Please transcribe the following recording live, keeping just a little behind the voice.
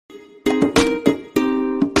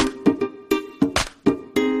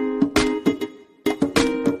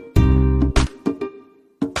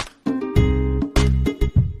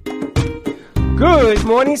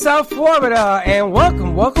morning, South Florida, and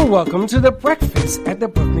welcome to the breakfast at the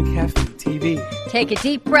Brooklyn Cafe TV. Take a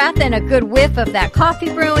deep breath and a good whiff of that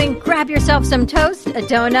coffee brewing. Grab yourself some toast, a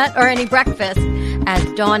donut, or any breakfast as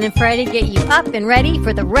Dawn and Freddie get you up and ready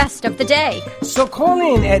for the rest of the day. So call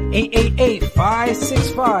in at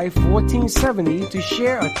 888-565-1470 to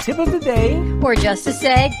share a tip of the day. Or just to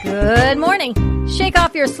say good morning. Shake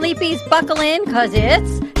off your sleepies, buckle in, because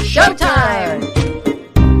it's showtime.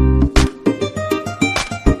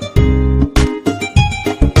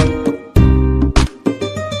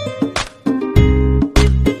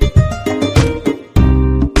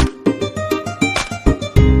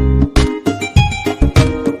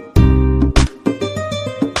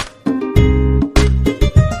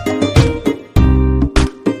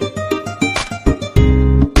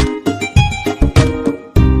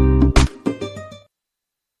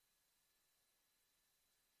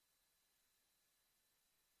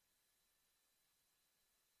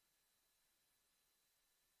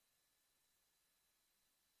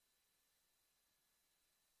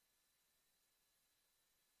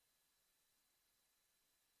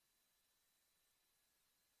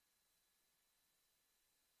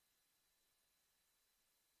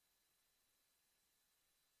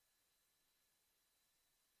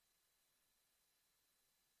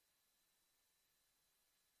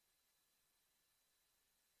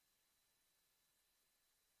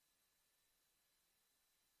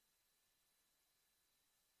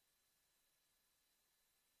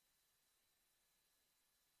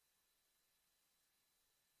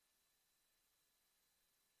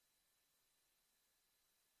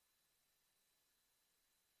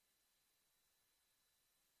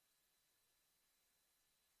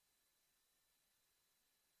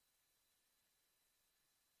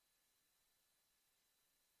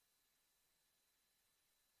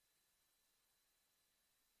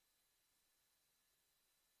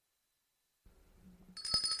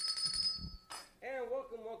 And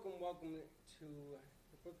welcome to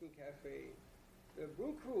the Brooklyn Cafe, the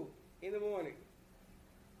Brew Crew in the morning.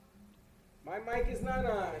 My mic is not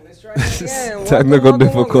on. Let's try it again. Technical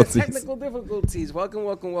difficulties. Welcome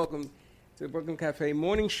to the Brooklyn Cafe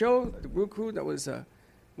morning show, the Brew Crew. That was a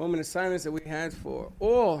moment of silence that we had for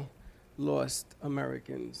all lost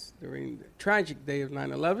Americans during the tragic day of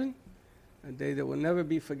 9/11, a day that will never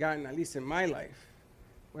be forgotten, at least in my life,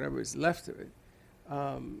 whatever is left of it.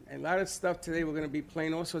 And a lot of stuff today, we're going to be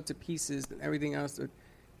playing all sorts of pieces and everything else. The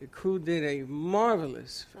crew did a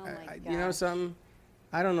marvelous, you know something?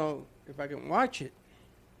 I don't know if I can watch it.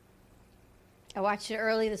 I watched it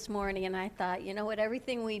early this morning, and I thought, you know what,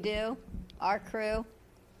 everything we do, our crew,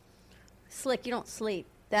 slick, you don't sleep.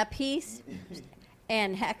 That piece,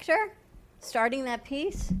 and Hector, starting that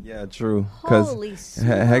piece. Yeah, true. Holy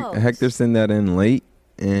smokes. Hector sent that in late.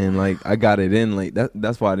 And, I got it in late.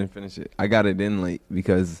 That's why I didn't finish it. I got it in late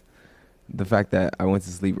because the fact that I went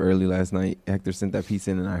to sleep early last night, Hector sent that piece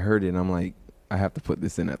in, and I heard it, and I'm like, I have to put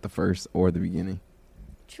this in at the first or the beginning.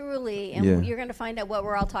 Truly. And you're going to find out what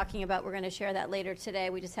we're all talking about. We're going to share that later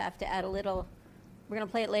today. We just have to add a little. We're going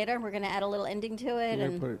to play it later. We're going to add a little ending to it.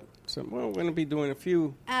 We're going to be doing a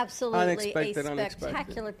few unexpected.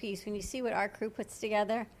 Spectacular piece. When you see what our crew puts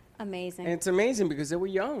together, amazing. And it's amazing because they were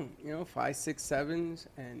young, 5, 6, 7s,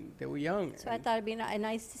 and they were young. So I thought it'd be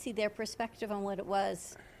nice to see their perspective on what it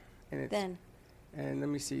was then. And let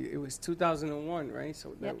me see, it was 2001, right?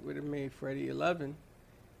 So that would have made Freddie 11,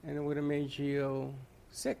 and it would have made Gio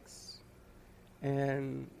 6.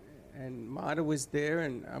 And Mata was there,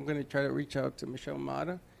 and I'm going to try to reach out to Michelle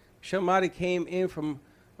Mata. Michelle Mata came in from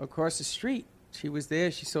across the street. She was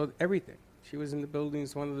there. She saw everything. She was in the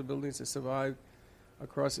buildings, one of the buildings that survived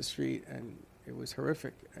across the street, and it was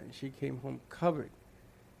horrific. And she came home covered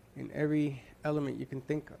in every element you can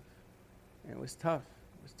think of. And it was tough.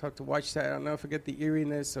 It was tough to watch that. I'll never forget the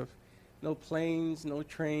eeriness of no planes, no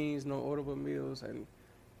trains, no automobiles, and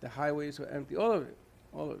the highways were empty. All of it.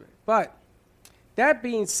 But that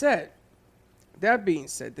being said,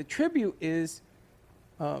 the tribute is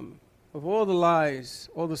of all the lives,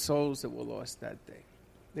 all the souls that were lost that day.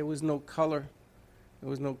 There was no color. There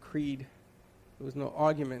was no creed. There was no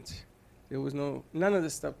argument. There was none of the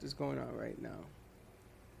stuff that's going on right now.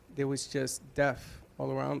 There was just death all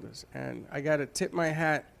around us. And I got to tip my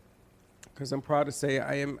hat because I'm proud to say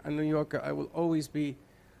I am a New Yorker. I will always be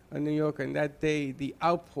a New Yorker. And that day, the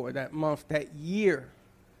outpour, that month, that year,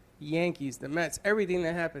 the Yankees, the Mets, everything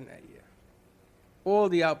that happened that year, all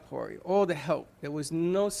the outpouring, all the help, there was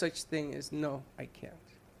no such thing as no, I can't.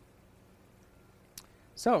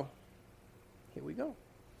 So, here we go.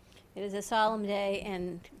 It is a solemn day,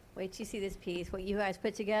 and wait till you see this piece. What you guys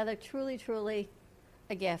put together, truly, truly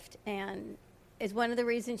a gift. And is one of the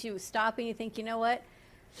reasons you stop and you think, you know what?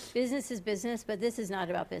 Business is business, but this is not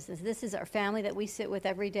about business. This is our family that we sit with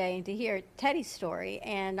every day. And to hear Teddy's story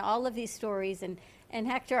and all of these stories and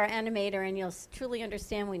Hector, our animator, and you'll truly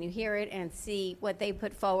understand when you hear it and see what they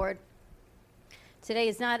put forward. Today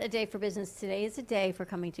is not a day for business. Today is a day for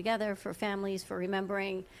coming together, for families, for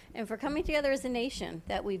remembering, and for coming together as a nation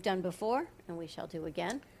that we've done before and we shall do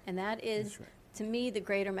again. And that is, right, to me, the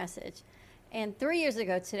greater message. And 3 years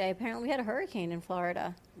ago today, apparently we had a hurricane in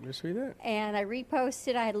Florida. Yes, we did. And I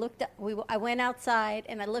reposted. I looked up. I went outside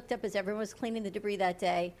and I looked up as everyone was cleaning the debris that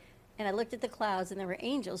day, and I looked at the clouds and there were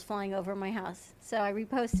angels flying over my house. So I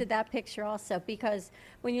reposted that picture also, because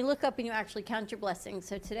when you look up and you actually count your blessings.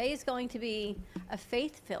 So today is going to be a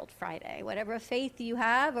faith-filled Friday, whatever faith you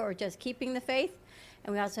have, or just keeping the faith.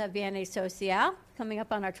 And we also have Vianney Social coming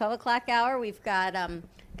up on our 12 o'clock hour. We've got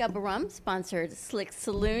Gubba Rum, sponsored Slick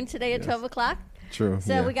Saloon today at 12 o'clock. True.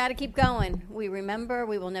 So we got to keep going. We remember,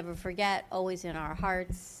 we will never forget, always in our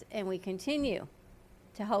hearts, and we continue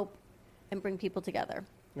to hope and bring people together.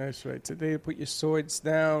 That's right. Today, put your swords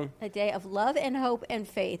down. A day of love and hope and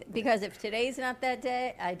faith. Because if today's not that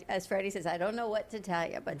day, as Freddie says, I don't know what to tell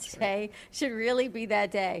you, but today should really be that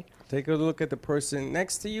day. Take a look at the person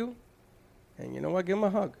next to you, and you know what? Give him a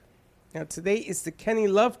hug. Now, today is the Kenny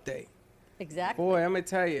Love Day. Exactly. Boy, I'm going to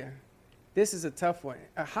tell you, this is a tough one.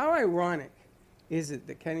 How ironic is it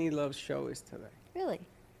that Kenny Love's show is today? Really?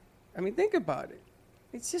 I mean, think about it.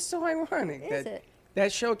 It's just so ironic Is it?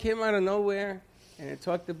 that show came out of nowhere, and it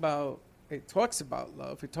talks about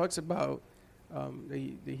love. It talks about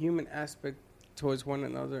the human aspect towards one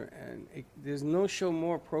another, and there's no show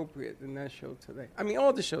more appropriate than that show today. I mean,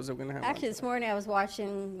 all the shows that we're going to have. Actually, this morning I was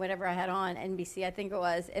watching whatever I had on, NBC, I think it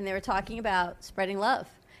was, and they were talking about spreading love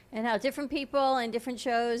and how different people and different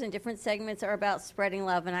shows and different segments are about spreading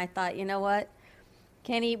love. And I thought, you know what,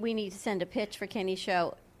 Kenny, we need to send a pitch for Kenny's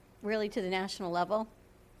show really to the national level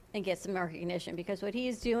and get some recognition, because what he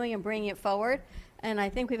is doing and bringing it forward. And I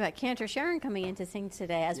think we've got Cantor Sharon coming in to sing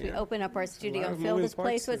today as we open up our studio and fill this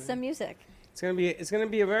place with some music. It's gonna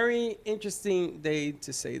be a very interesting day,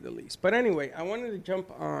 to say the least. But anyway, I wanted to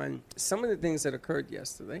jump on some of the things that occurred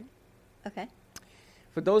yesterday. Okay.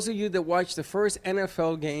 For those of you that watched the first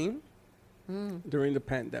NFL game during the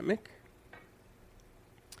pandemic,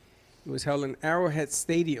 it was held in Arrowhead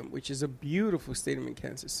Stadium, which is a beautiful stadium in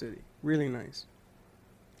Kansas City. Really nice.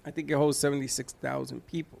 I think it holds 76,000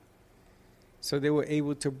 people. So they were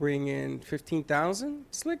able to bring in 15,000,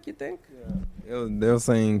 Slick, you think? Yeah. They were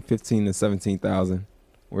saying 15 to 17,000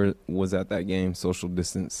 was at that game, social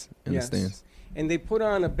distance in the stands. And they put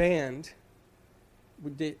on a band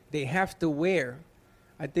they have to wear,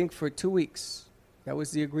 I think, for 2 weeks. That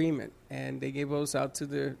was the agreement. And they gave those out to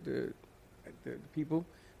the people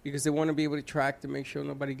because they want to be able to track to make sure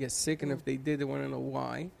nobody gets sick. And if they did, they want to know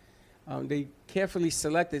why. They carefully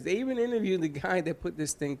selected. They even interviewed the guy that put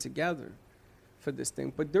this thing together for this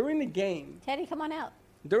thing. But during the game... Teddy, come on out.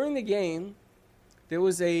 During the game, there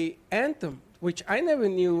was a anthem, which I never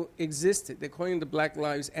knew existed. They're calling it the Black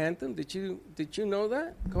Lives Anthem. Did you know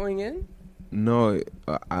that going in? No,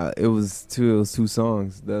 it was two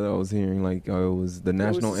songs that I was hearing. Like it was the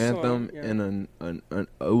national anthem, and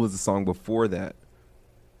it was a song before that.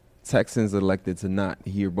 Texans elected to not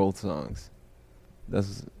hear both songs.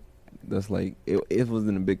 That's like it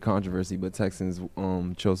wasn't a big controversy, but Texans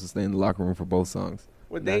chose to stay in the locker room for both songs.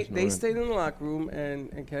 Well, they stayed in the locker room,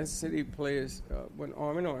 and Kansas City players went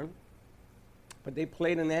arm in arm, but they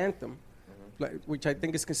played an anthem, which I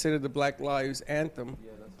think is considered the Black Lives Anthem.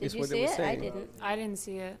 Yeah, did you see it? I didn't. I didn't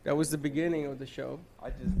see it. That was the beginning of the show. I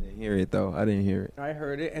just didn't hear it, though. I didn't hear it. I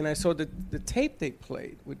heard it, and I saw the tape they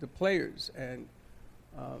played with the players, and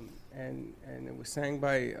it was sang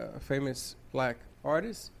by a famous black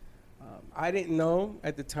artist. I didn't know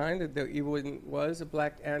at the time that there even was a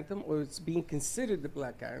black anthem, or it's being considered the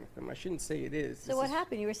black anthem. I shouldn't say it is. So what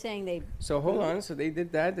happened? You were saying they... So hold on. So they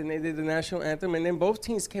did that, then they did the national anthem, and then both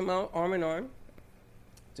teams came out arm in arm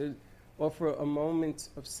to offer a moment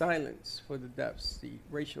of silence for the deafs, the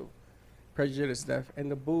racial prejudice deaf, and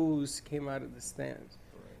the boos came out of the stands.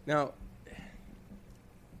 Right. Now,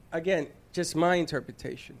 again, just my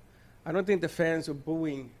interpretation. I don't think the fans were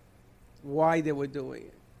booing why they were doing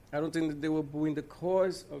it. I don't think that they were booing the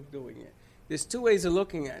cause of doing it. There's two ways of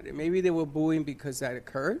looking at it. Maybe they were booing because that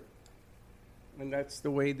occurred, and that's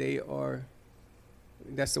the way they are.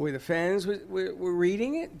 That's the way the fans were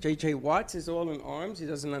reading it. J.J. Watts is all in arms. He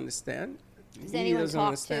doesn't understand. Has anyone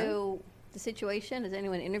talked to the situation? Has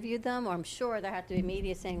anyone interviewed them? Or I'm sure there had to be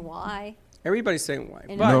media saying why. Everybody's saying why.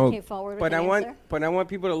 And no came forward with an answer? But I want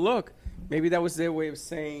people to look. Maybe that was their way of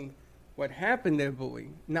saying, what happened, they're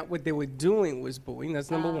booing. Not what they were doing was booing.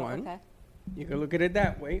 That's number one. Okay. You can look at it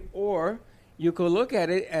that way. Or you could look at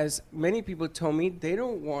it as many people told me they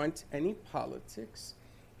don't want any politics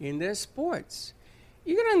in their sports.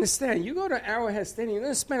 You got to understand, you go to Arrowhead Stadium, you're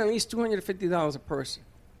going to spend at least $250 a person.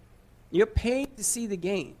 You're paid to see the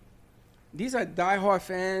game. These are diehard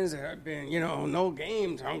fans that have been, no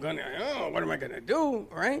games. What am I going to do,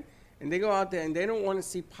 right? And they go out there and they don't want to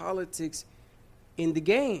see politics in the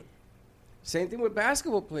game. Same thing with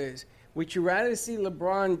basketball players. Would you rather see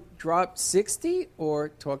LeBron drop 60 or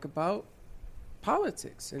talk about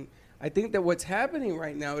politics? And I think that what's happening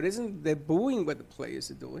right now, it isn't they're booing what the players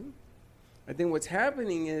are doing. I think what's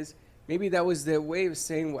happening is maybe that was their way of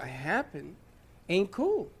saying what happened ain't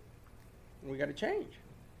cool. We got to change.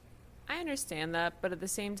 I understand that, but at the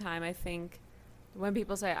same time, I think when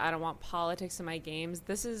people say, I don't want politics in my games,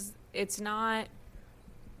 it's not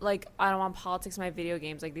like, I don't want politics in my video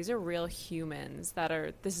games. Like, these are real humans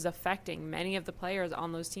this is affecting. Many of the players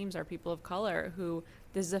on those teams are people of color who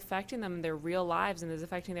this is affecting them in their real lives, and this is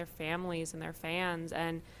affecting their families and their fans.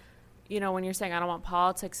 And, when you're saying, I don't want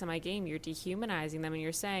politics in my game, you're dehumanizing them, and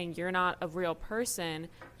you're saying you're not a real person.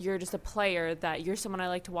 You're just a player you're someone I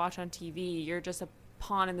like to watch on TV. You're just a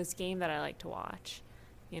pawn in this game that I like to watch,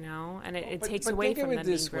 and it takes away from them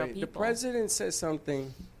being real people. The president says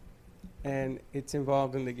something and it's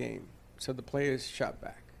involved in the game, so the players shot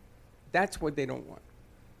back. That's what they don't want.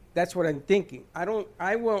 That's what I'm thinking.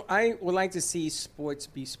 I would like to see sports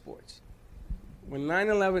be sports. When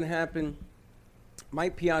 9/11 happened,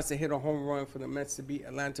 Mike Piazza hit a home run for the Mets to beat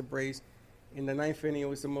Atlanta Braves in the ninth inning. It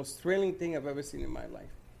was the most thrilling thing I've ever seen in my life.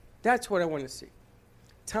 That's what I want to see.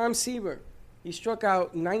 Tom Seaver, he struck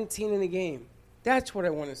out 19 in the game. That's what I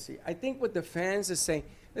want to see. I think what the fans are saying,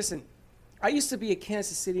 listen, I used to be a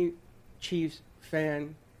Kansas City Chiefs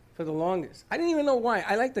fan for the longest. I didn't even know why.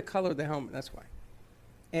 I like the color of the helmet, that's why.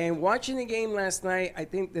 And watching the game last night, I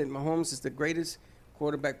think that Mahomes is the greatest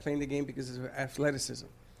quarterback playing the game because of his athleticism.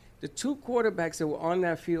 The two quarterbacks that were on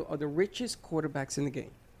that field are the richest quarterbacks in the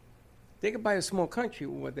game. They could buy a small country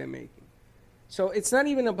with what they're making. So it's not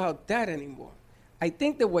even about that anymore. I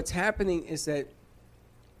think that what's happening is that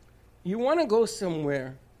you want to go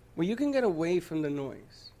somewhere where you can get away from the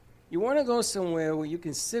noise. You want to go somewhere where you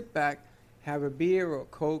can sit back, have a beer or a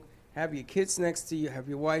Coke, have your kids next to you, have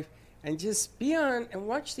your wife, and just be on and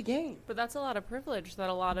watch the game. But that's a lot of privilege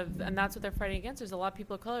and that's what they're fighting against. There's a lot of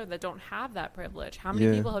people of color that don't have that privilege. How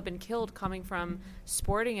many people have been killed coming from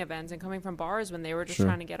sporting events and coming from bars when they were just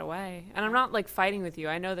trying to get away? And I'm not fighting with you.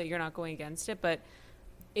 I know that you're not going against it, but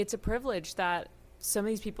it's a privilege that some of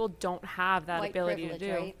these people don't have that ability to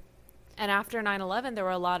do. Right? And after 9/11, there were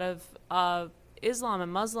a lot of Islam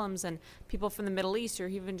and Muslims and people from the Middle East or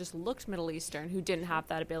even just looked Middle Eastern who didn't have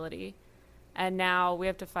that ability. And now we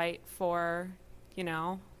have to fight for,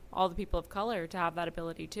 all the people of color to have that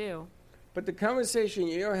ability too. But the conversation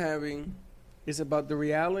you're having is about the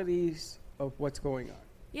realities of what's going on.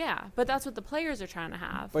 Yeah, but that's what the players are trying to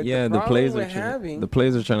have. But the players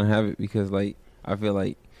are trying to have it because I feel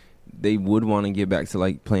like they would want to get back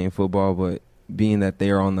to playing football, but being that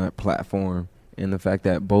they're on that platform and the fact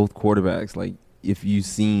that both quarterbacks, if you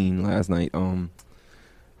seen last night,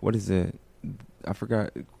 what is it? I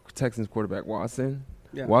forgot. Texans quarterback Watson.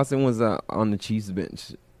 Yeah. Watson was on the Chiefs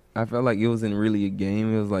bench. I felt like it wasn't really a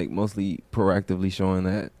game. It was mostly proactively showing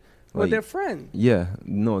that. Well, they're friends. Yeah,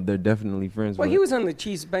 no, they're definitely friends. Well, he was on the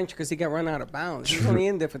Chiefs bench because he got run out of bounds. He was only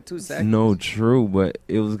in there for 2 seconds. No, true, but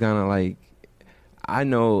it was kind of I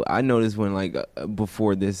noticed when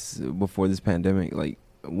before this pandemic,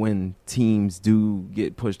 when teams do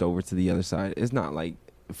get pushed over to the other side, it's not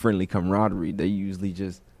friendly camaraderie. They usually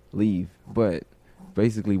just leave, but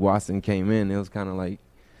basically Watson came in. It was kind of like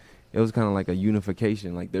a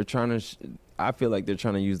unification. They're trying to. I feel like they're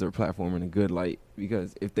trying to use their platform in a good light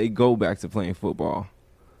because if they go back to playing football,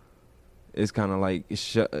 it's kind of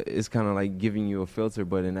like giving you a filter.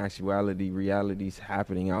 But in actuality, reality's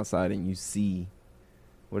happening outside, and you see,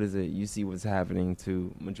 You see what's happening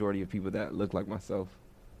to majority of people that look like myself,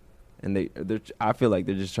 and I feel like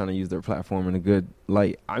they're just trying to use their platform in a good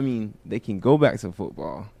light. I mean, they can go back to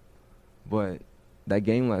football, but that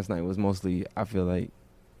game last night was mostly, I feel like,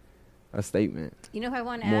 a statement. You know who I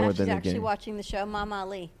want to ask? She's actually watching the show, Mama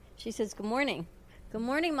Ali. She says, good morning. Good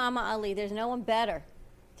morning, Mama Ali. There's no one better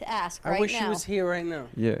to ask right now. I wish she was here right now.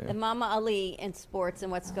 Yeah. And Mama Ali in sports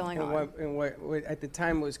and what's going on. And what at the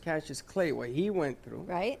time it was Cassius Clay, what he went through.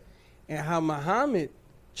 Right. And how Muhammad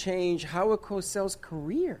changed Howard Cosell's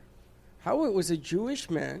career. Howard was a Jewish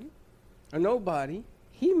man, a nobody.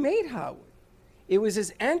 He made Howard. It was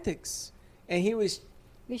his antics. And he was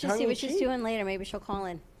we should see what she's doing later. Maybe she'll call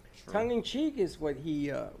in. Tongue in cheek is what he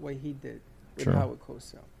did with True. Howard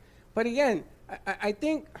Cosell. But again, I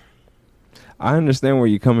think I understand where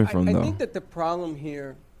you're coming from, I though. think that the problem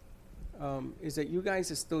here is that you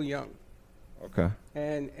guys are still young. Okay.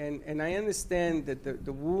 And I understand that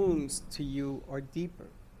the wounds to you are deeper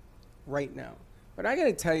right now. But I got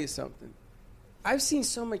to tell you something. I've seen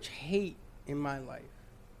so much hate in my life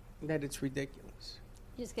that it's ridiculous.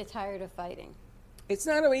 You just get tired of fighting. It's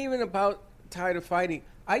not even about tired of fighting.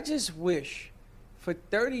 I just wish for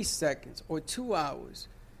 30 seconds or 2 hours,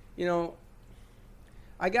 you know,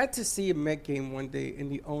 I got to see a Met game one day in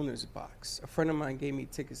the owner's box. A friend of mine gave me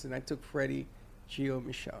tickets, and I took Freddie, Gio,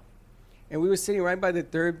 Michelle. And we were sitting right by the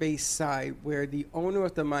third base side where the owner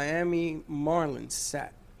of the Miami Marlins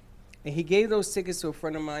sat. And he gave those tickets to a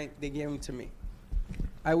friend of mine. They gave them to me.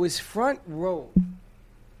 I was front row.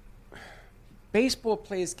 Baseball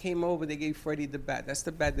players came over. They gave Freddie the bat. That's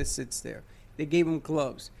the bat that sits there. They gave him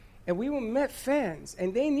gloves. And we were Met fans,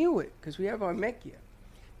 and they knew it because we have our Met gear.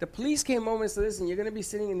 The police came over and said, listen, you're going to be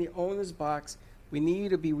sitting in the owner's box. We need you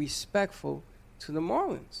to be respectful to the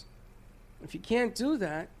Marlins. If you can't do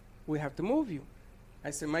that, we have to move you.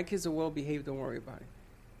 I said, my kids are well behaved. Don't worry about it.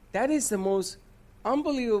 That is the most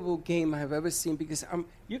unbelievable game I have ever seen because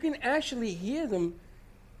you can actually hear them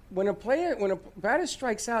when a batter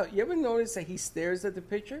strikes out. You ever notice that he stares at the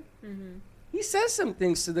pitcher? Mm-hmm. He says some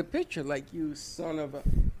things to the pitcher like, you son of a...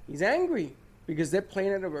 He's angry because they're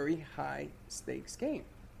playing at a very high stakes game.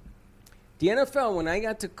 The NFL, when I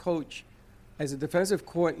got to coach as a defensive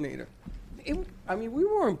coordinator, we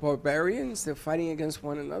weren't barbarians. They're fighting against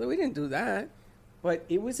one another. We didn't do that. But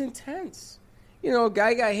it was intense. You know, a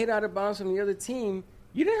guy got hit out of bounds from the other team.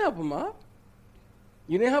 You didn't help him up.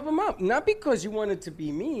 You didn't help him up. Not because you wanted to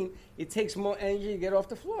be mean. It takes more energy to get off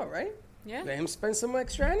the floor, right? Yeah. Let him spend some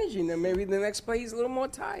extra energy, and then maybe the next play he's a little more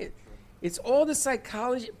tired. It's all the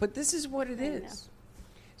psychology, but this is what it is.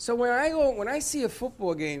 So when I see a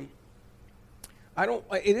football game,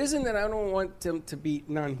 it isn't that I don't want them to be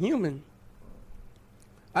non-human.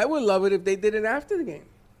 I would love it if they did it after the game,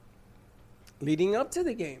 leading up to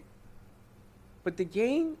the game. But the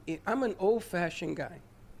game, I'm an old-fashioned guy.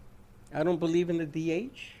 I don't believe in the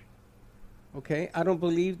DH, okay? I don't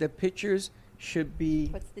believe that pitchers should be...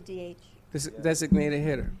 What's the DH? Designated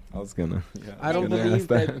hitter. I was gonna. Yeah, I don't believe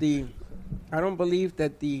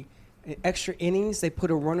that the extra innings, they put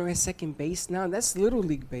a runner at second base now. That's Little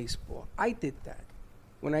League baseball. I did that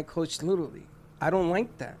when I coached Little League. I don't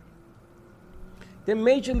like that. They're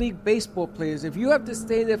Major League Baseball players. If you have to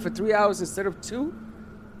stay there for 3 hours instead of 2,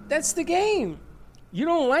 that's the game. You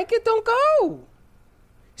don't like it, don't go.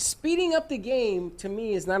 Speeding up the game, to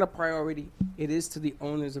me, is not a priority. It is to the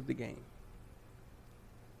owners of the game.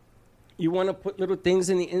 You want to put little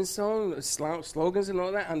things in the end zone, slogans and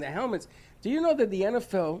all that on the helmets. Do you know that the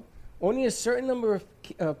NFL, only a certain number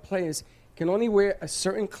of players can only wear a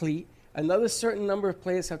certain cleat, another certain number of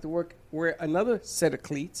players have to wear another set of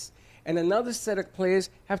cleats, and another set of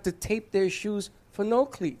players have to tape their shoes for no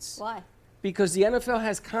cleats? Why? Because the NFL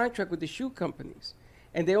has contract with the shoe companies,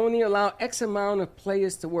 and they only allow X amount of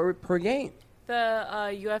players to wear it per game. The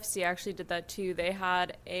UFC actually did that too. They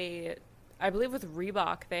had I believe with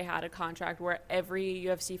Reebok, they had a contract where every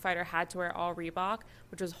UFC fighter had to wear all Reebok,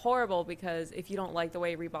 which was horrible because if you don't like the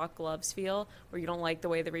way Reebok gloves feel or you don't like the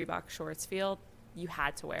way the Reebok shorts feel, you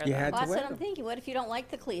had to wear them. Well, that's what I'm thinking. What if you don't like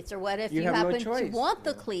the cleats? Or what if you have happen no to choice. want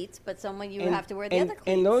the cleats, but you have to wear the other cleats?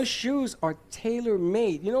 And those shoes are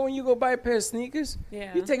tailor-made. You know when you go buy a pair of sneakers?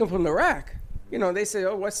 Yeah. You take them from the rack. You know, they say,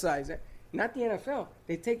 oh, what size? Not the NFL.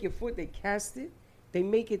 They take your foot, they cast it, they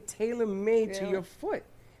make it tailor-made to your foot.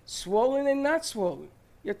 Swollen and not swollen.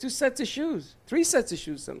 You have 2 sets of shoes, 3 sets of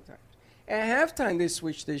shoes sometimes. At halftime, they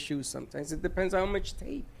switch their shoes sometimes. It depends on how much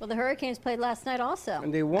tape. Well, the Hurricanes played last night also.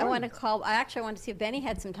 And they won. I wanted to see if Benny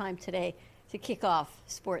had some time today to kick off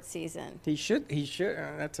sports season. He should.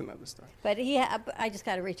 That's another story. But I just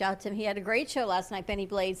got to reach out to him. He had a great show last night, Benny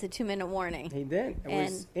Blades, the 2-minute warning. He did. It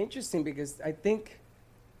was interesting because I think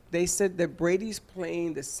they said that Brady's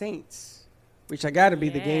playing the Saints, which I got to be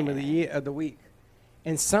the game of the week.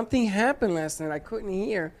 And something happened last night. I couldn't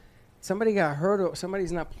hear. Somebody got hurt or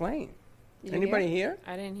somebody's not playing. Anybody hear?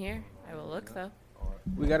 I didn't hear. I will look, though.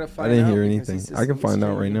 We got to find out. I didn't hear anything. I can find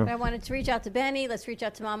out right now. I wanted to reach out to Benny. Let's reach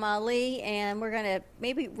out to Mama Ali. And we're going to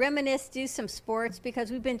maybe reminisce, do some sports, because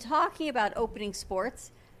we've been talking about opening sports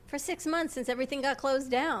for 6 months since everything got closed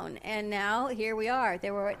down. And now here we are.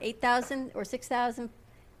 There were 8,000 or 6,000,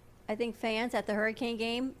 I think, fans at the Hurricane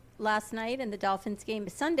game last night, and the Dolphins game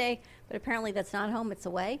is Sunday, but apparently that's not home, it's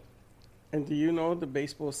away. And do you know the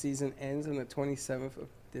baseball season ends on the 27th of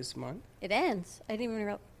this month? It ends. I didn't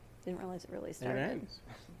realize it really started. It ends.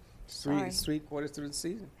 Sorry. It's 3/4 through the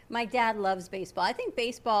season. My dad loves baseball. I think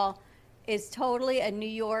baseball is totally a New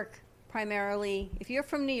York, primarily. If you're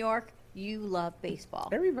from New York, you love baseball.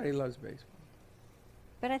 Everybody loves baseball.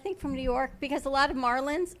 But I think from New York, because a lot of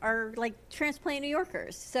Marlins are like transplant New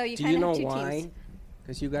Yorkers. So you Do kind you of know have two why? teams.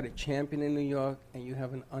 Because you got a champion in New York and you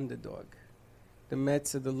have an underdog. The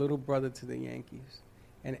Mets are the little brother to the Yankees.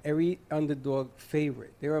 And every underdog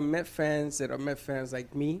favorite. There are Met fans that are Met fans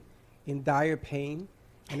like me in dire pain.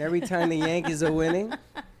 And every time the Yankees are winning,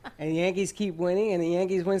 and the Yankees keep winning, and the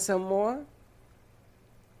Yankees win some more,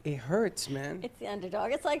 it hurts, man. It's the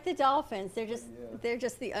underdog. It's like the Dolphins. They're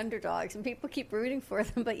just the underdogs, and people keep rooting for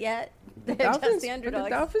them, but yet they're just the But underdogs. the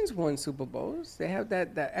Dolphins won Super Bowls. They have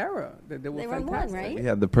that era. They were They won one, fantastic. right? We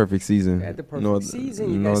had the perfect season. They had the perfect No,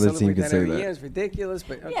 season. You no guys other team celebrate can that say every that. year. It's ridiculous,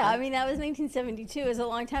 but okay. Yeah, I mean, that was 1972. It was a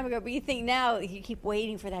long time ago. But you think now you keep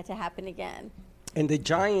waiting for that to happen again. And the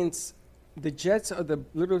Giants, the Jets are the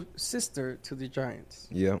little sister to the Giants.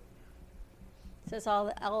 Yeah. So it's all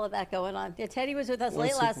of that going on. Yeah, Teddy was with us One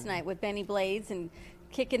late Super last Bowl. night with Benny Blades and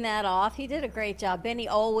kicking that off. He did a great job. Benny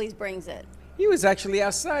always brings it. He was actually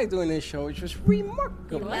outside doing this show, which was In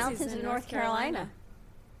remarkable. the was. He's mountains in of North North Carolina.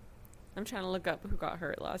 I'm trying to look up who got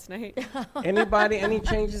hurt last night. Any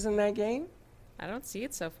changes in that game? I don't see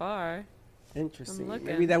it so far. Interesting. I'm looking.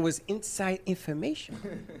 Maybe that was inside information.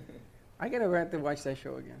 I gotta have to watch that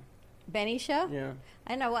show again. Benny show? Yeah,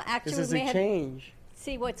 I know. Well, actually, this is we a may have change.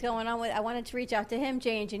 see what's going on with. I wanted to reach out to him,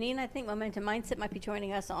 Jay and Janine. I think Momentum Mindset might be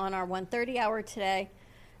joining us on our 1:30 hour today.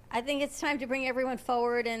 I think it's time to bring everyone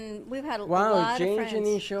forward, and we've had a Wow, lot Jane of Janine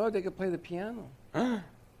friends. show. They could play the piano.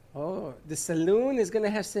 Oh, the saloon is gonna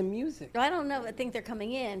have some music. I don't know. I think they're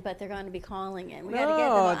coming in, but they're going to be calling in. We No, got to get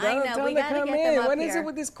them. I tell know. them We to got to come get them in. up What here. is it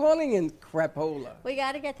with this calling in crapola? We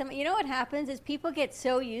got to get them. You know what happens is people get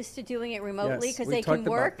so used to doing it remotely Yes, because we they can talked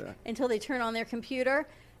about work that. until they turn on their computer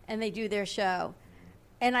and they do their show.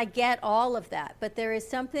 And I get all of that, but there is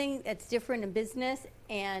something that's different in business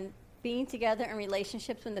and being together in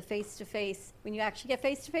relationships when when you actually get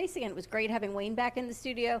face to face again. It was great having Wayne back in the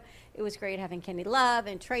studio. It was great having Kenny Love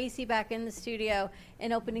and Tracy back in the studio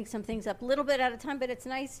and opening some things up a little bit at a time, but it's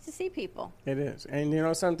nice to see people. It is. And you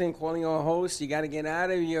know something, calling a host, you got to get out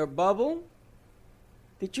of your bubble.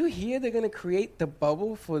 Did you hear they're going to create the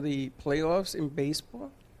bubble for the playoffs in baseball?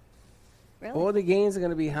 Really? All the games are going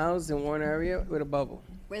to be housed in one area with a bubble.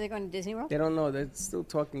 Were they going to Disney World? They don't know. They're still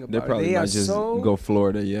talking about They probably it. They might are just so, go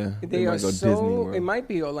Florida, yeah. They might are go Disney so, World. it might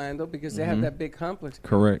be Orlando because they have that big complex.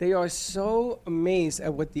 Correct. They are so amazed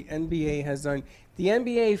at what the NBA has done. The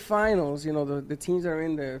NBA finals, you know, the teams that are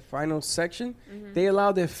in the final section, they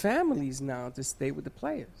allow their families now to stay with the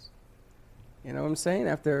players. You know what I'm saying?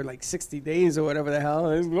 After like 60 days or whatever the hell.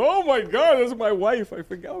 Oh my God, that's my wife. I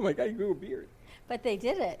forgot. Oh my God, you grew a beard. But they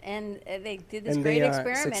did it, and they did this And great they are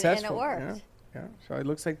experiment, and it successful, worked. Yeah. So it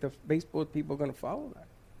looks like the baseball people are going to follow that.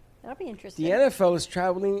 That'll be interesting. The NFL is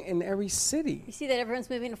traveling in every city. You see that everyone's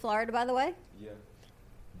moving to Florida, by the way?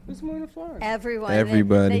 Who's moving to Florida? Everyone.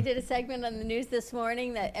 Everybody. They did a segment on the news this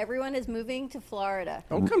morning that everyone is moving to Florida.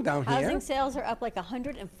 Don't come down here. Housing sales are up like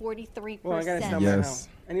 143%. Well, I got to sell my Yes. house.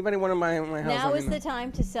 Anybody want to buy my house? Now let me is know. the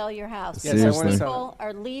time to sell your house. Yes, I Because wanna sell people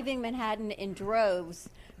are leaving Manhattan in droves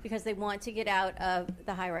because they want to get out of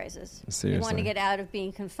the high rises. They want Seriously. to get out of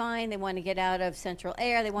being confined. They want to get out of central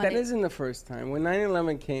air. They want That to, isn't the first time. When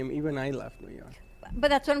 9/11 came, even I left New York. But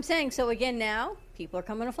that's what I'm saying. So again, now people are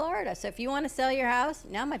coming to Florida. So if you want to sell your house,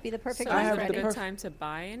 now might be the perfect So I time is have for it the a it. good perf- time to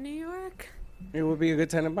buy in New York? It would be a good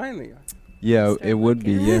time to buy in New York. Yeah, Start it would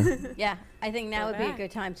be, looking. yeah. Yeah, I think now Go would be a back.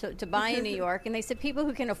 good time to buy in New York. And they said people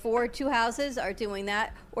who can afford two houses are doing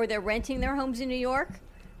that, or they're renting their homes in New York,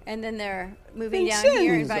 and then they're moving down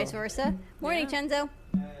here and vice Vincenzo. versa. Morning, Yeah. Chenzo.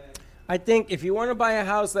 I think if you want to buy a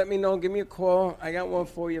house, let me know. Give me a call. I got one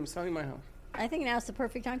for you. I'm selling my house. I think now's the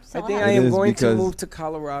perfect time to I sell think a I house. It am is going to because move to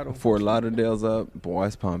Colorado. Fort Lauderdale's up,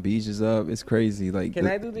 West Palm Beach is up. It's crazy. Like Can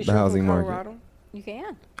the, I do this the show housing from market. Colorado? You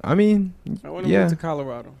can. I mean, I want to yeah. move to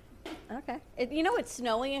Colorado. Okay. You know it's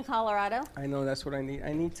snowing in Colorado? I know that's what I need.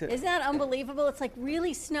 I need to. Isn't that unbelievable? It's like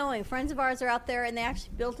really snowing. Friends of ours are out there, and they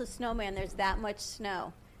actually built a snowman. There's that much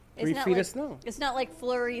snow. 3 not feet like, of snow. It's not like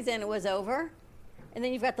flurries and it was over. And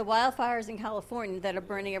then you've got the wildfires in California that are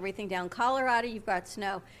burning everything down. Colorado, you've got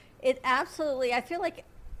snow. It absolutely, I feel like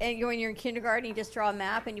when you're in kindergarten, you just draw a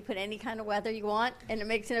map and you put any kind of weather you want, and it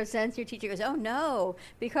makes no sense. Your teacher goes, oh, no,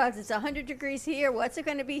 because it's 100 degrees here. What's it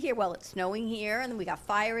going to be here? Well, it's snowing here, and then we got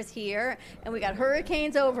fires here, and we got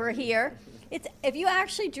hurricanes over here. If you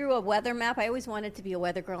actually drew a weather map, I always wanted to be a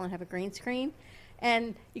weather girl and have a green screen.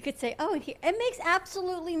 And you could say, oh, it makes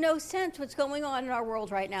absolutely no sense what's going on in our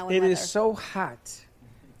world right now in It weather. is so hot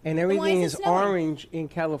and why everything is is it snowing? orange in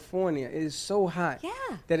California. It is so hot Yeah.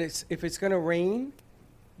 that if it's going to rain,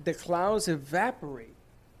 the clouds evaporate.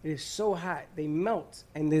 It is so hot. They melt,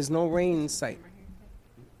 and there's no rain in sight.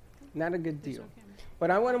 Not a good deal. But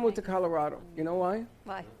I want to move to Colorado. You know why?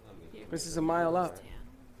 Why? This is a mile up.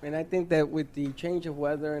 And I think that with the change of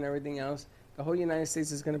weather and everything else, the whole United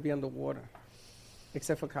States is going to be underwater,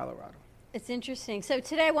 except for Colorado. It's interesting. So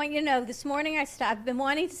today I want you to know, this morning I've been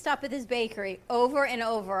wanting to stop at this bakery over and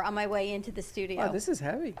over on my way into the studio. Wow, this is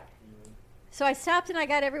heavy. So I stopped and I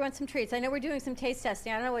got everyone some treats. I know we're doing some taste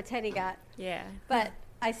testing. I don't know what Teddy got. Yeah. But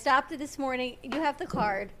I stopped it this morning. You have the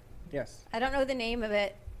card. Yes. I don't know the name of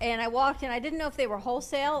it. And I walked in. I didn't know if they were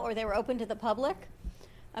wholesale or they were open to the public.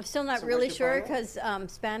 I'm still not So really what's your sure final?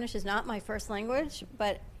 because Spanish is not my first language.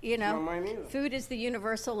 But, you Not know, mine either. food is the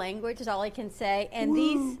universal language is all I can say. And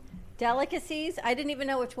these delicacies, I didn't even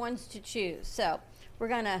know which ones to choose. So we're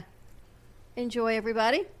going to enjoy,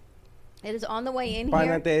 everybody. It is on the way in here.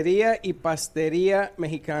 Panaderia y Pasteria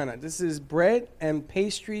Mexicana. This is bread and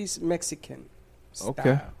pastries Mexican style.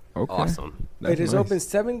 Okay. Okay. Awesome. That's It is nice. open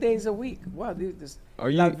 7 days a week. Wow, this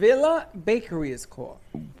Are La you- Villa Bakery is called.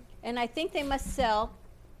 And I think they must sell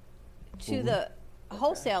to the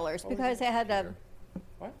wholesalers because they had a...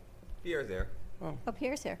 Pierre's there. Oh,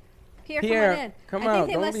 Pierre's here. Pierre, Pierre, come come on in. I out. think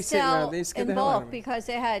they Don't must be sitting sell out there. Scare in the hell out bulk of me. because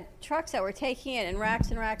they had trucks that were taking it and racks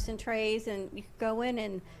and trays, and you could go in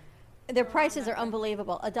and their prices are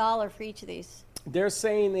unbelievable. $1 for each of these. Their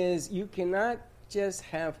saying is you cannot just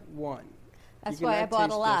have one. That's You why I cannot bought a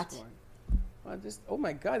taste lot. just one. Oh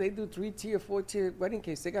my God, they do 3-tier, 4-tier wedding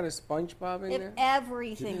cakes. They got a SpongeBob in They have there.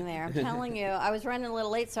 everything there. I'm telling you. I was running a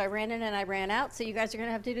little late, so I ran in and I ran out. So you guys are going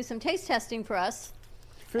to have to do some taste testing for us.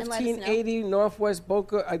 and let us know. 1580 Northwest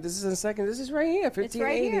Boca. This is in second. This is right here. right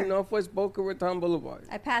 1580 here. Northwest Boca Raton Boulevard.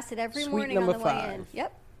 I pass it every Suite morning on number the way 5. in.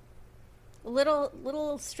 Yep. A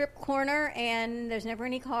little strip corner, and there's never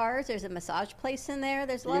any cars. There's a massage place in there.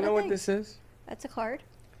 There's a lot You know of what things. this is? That's a card.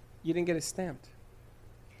 You didn't get it stamped.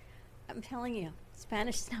 I'm telling you,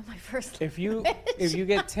 Spanish is not my first If you language.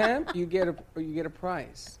 get temp, you get a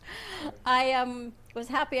prize. I was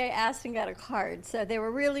happy I asked and got a card. So they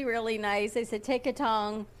were really, really nice. They said, take a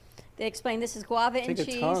tongue. They explained this is guava and Take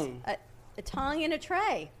a cheese. tongue. A tongue in a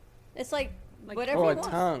tray. It's like whatever Oh, you a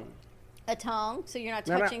want. tongue. A tongue, so you're not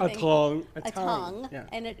Not touching a things. tongue. A tongue. Yeah.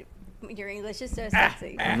 And your English is so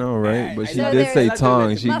sexy. I know, right? But she So did say there's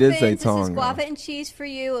tongue. She did say Muffins, this is tongue. guava and cheese for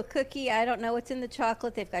you, a cookie. I don't know what's in the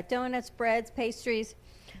chocolate. They've got donuts, breads, pastries.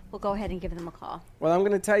 We'll go ahead and give them a call. Well, I'm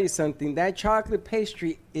going to tell you something. That chocolate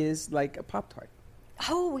pastry is like a Pop-Tart.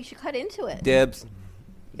 Oh, we should cut into it. Dibs.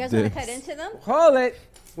 You guys want to Dibs. cut into them? Hold it.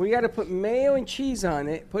 We got to put mayo and cheese on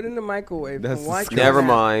it, put it in the microwave, That's and watch it. Never out.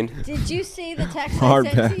 mind. Did you see the text Hard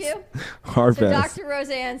I sent pass. to you? Hard So pass. Dr.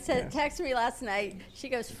 Roseanne texted me last night. She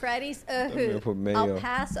goes, Freddy's gonna put mayo. I'll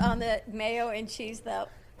pass on the mayo and cheese, though.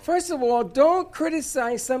 First of all, don't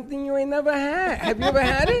criticize something you ain't never had. Have you ever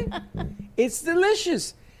had it? It's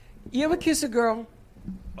delicious. You ever kiss a girl?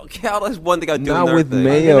 Okay, that's one thing I do. Not another with thing.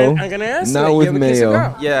 mayo. I'm gonna ask Not you. with You ever kiss a mayo.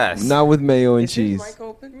 girl? Yes. Not with mayo and Is his cheese. mic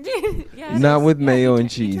open? Yeah, Not with yeah, mayo he and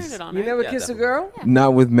turned- he turned cheese. it on, You right? never Yeah, kiss a definitely. girl?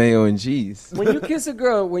 Not with mayo and cheese. When you kiss a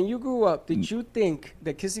girl, when you grew up, did you think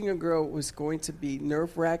that kissing a girl was going to be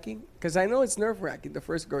nerve-wracking? Because I know it's nerve-wracking, the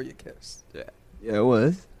first girl you kissed. Yeah. Yeah, it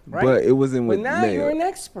was. Right? But it wasn't But with now mayo. you're an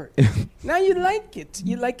expert. Now you like it.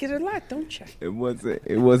 You like it a lot, don't you? It wasn't.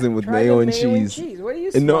 It wasn't with Try mayo the and mayo and cheese. cheese. What are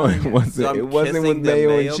you No, smiling it at? wasn't. So I'm It wasn't with kissing the mayo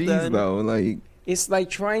and mayo cheese then? though. Like It's like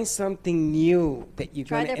trying something new that you're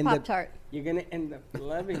Try gonna their end up. Pop-Tart. You're gonna end up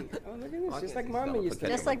loving it. Oh, look at this, I just guess like it's mommy not used to.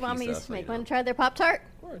 okay. Just like Mommy used to Pizza, make. so, Want to try their Pop-Tart?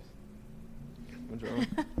 Of course. What's wrong?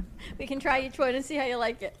 We can try each one and see how you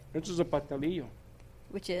like it. This is a pastelillo.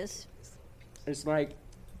 Which is? It's like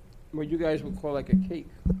what you guys would call like a cake.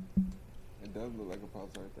 It does look like a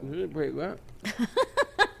pop tart This is pretty good.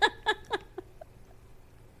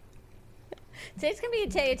 Today's going to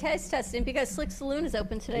be a taste testing because Slick Saloon is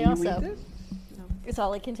open today Can you also. eat this? That's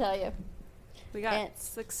all I can tell you. We got And-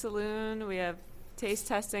 Slick Saloon. We have taste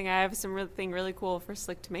testing. I have something really cool for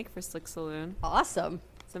Slick to make for Slick Saloon. Awesome.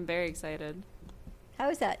 So I'm very excited. How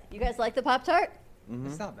is that? You guys like the Pop-Tart?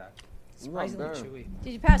 It's not bad. Surprisingly bad. chewy.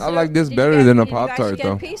 Did you pass I it like o- this did you better get- than a did you guys Pop-Tart, get a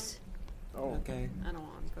though. piece? Oh, Okay. I don't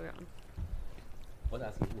want to go on.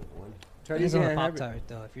 try Depends these on in the and have Pop it. Tart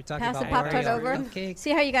though. If you're talking Pass the about Pop-Tart Oreo over. cupcake,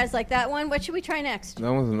 See how you guys like that one? What should we try next? That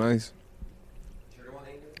was nice.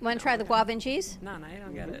 Want to try the guava and cheese? No, I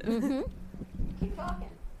don't get it. Mm-hmm. Keep talking.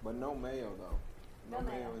 But no mayo though. No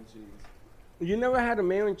mayo. and cheese. You never had a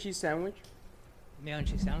mayo and cheese sandwich? mayo and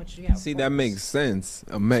cheese sandwich. Yeah. of See, that course. makes sense.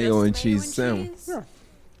 A mayo and Just cheese sandwich. Yeah.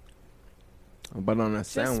 But on a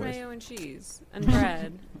Just sandwich. mayo and cheese and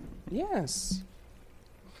bread. Yes.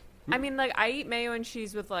 I mean, like, I eat mayo and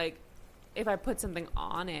cheese with, like, if I put something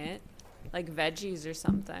on it, like veggies or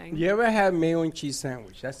something. You ever had mayo and cheese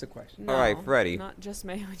sandwich? That's the question. No, All right, Freddie. Not just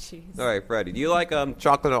mayo and cheese. All right, Freddie. Do you like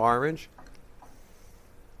chocolate or orange?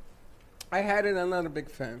 I had it. I'm not a big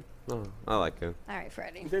fan. Oh, I like it. All right,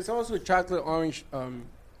 Freddie. There's also chocolate orange.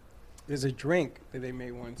 There's a drink that they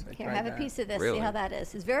made once. I Here, tried have that. a piece of this. Really? See how that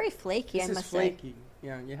is. It's very flaky, This I is must flaky.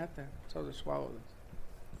 Yeah, you have to sort of swallow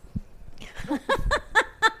this. say.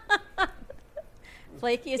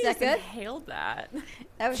 Flaky, is You that just good? inhaled that.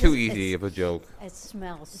 That was Too just- easy it's- of a joke. It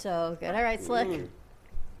smells so good. All right, Slick.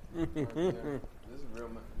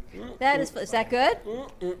 That is that good?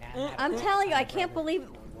 I'm telling you, I can't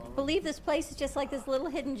believe this place is just like this little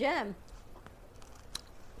hidden gem.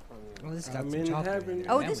 Oh, this got I'm some in chocolate. heaven. in it.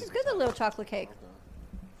 Oh, Man, this we- is good, the little chocolate cake.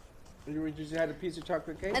 You just had a piece of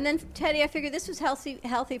chocolate cake? And then Teddy, I figured this was healthy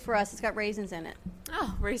for us. It's got raisins in it.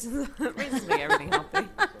 Oh, raisins. Raisins make everything healthy.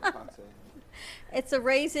 It's a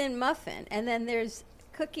raisin muffin, and then there's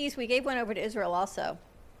cookies. We gave one over to Israel also.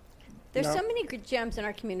 There's No. so many good gems in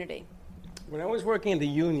our community. When I was working in the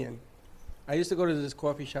union, I used to go to this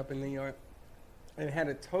coffee shop in New York, and it had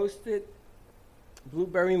a toasted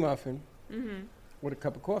blueberry muffin Mm-hmm. with a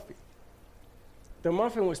cup of coffee. The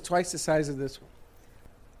muffin was twice the size of this one.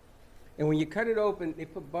 And when you cut it open, they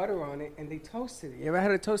put butter on it and they toasted it. You ever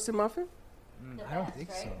had a toasted muffin? I don't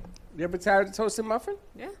think so. You ever tried a toasted muffin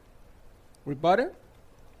Yeah. with butter?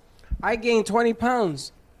 I gained 20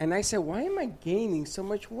 pounds. And I said, why am I gaining so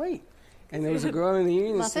much weight? And there was a girl in the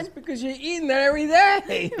union that says, Muffin? because you're eating that every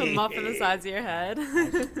day. A muffin the size of your head.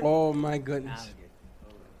 Oh, my Nah, goodness. I'm good.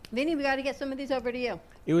 Vinny, we got to get some of these over to you.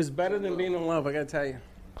 It was better than being in love, I got to tell you.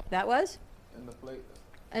 That was? And the plate.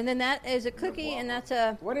 And then that is a cookie, and that's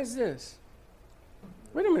a... What is this?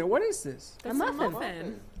 Wait a minute, what is this? That's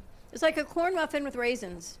muffin. It's like a corn muffin with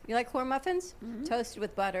raisins. You like corn muffins? Toasted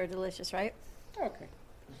with butter. Delicious, right? Okay.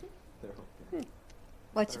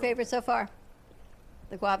 What's your favorite so far?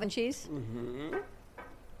 The guava and cheese? Mm-hmm.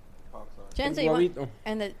 Jenza, you want...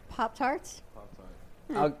 And the Pop-Tarts?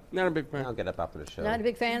 Not a big fan. I'll get up after the show. Not a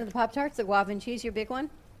big fan of the Pop-Tarts? The guava and cheese, your big one?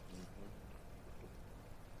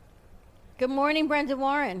 Good morning, Brenda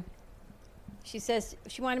Warren. She says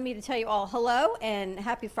she wanted me to tell you all hello and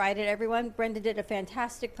happy Friday to everyone. Brenda did a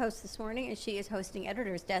fantastic post this morning, and she is hosting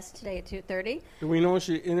Editor's Desk today at 2:30. Do we know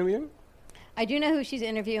she's interviewing? I do know who she's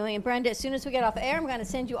interviewing. And Brenda, as soon as we get off air, I'm going to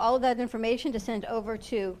send you all of that information to send over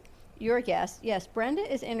to your guest. Yes, Brenda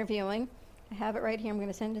is interviewing. I have it right here. I'm going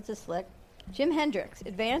to send it to Slick. Jim Hendricks,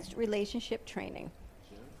 Advanced Relationship Training.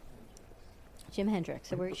 Jim Hendricks.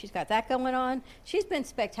 So she's got that going on. She's been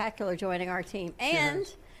spectacular joining our team. And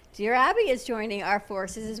Dear Abby is joining our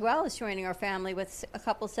forces as well as joining our family with a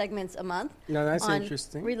couple segments a month. No, that's on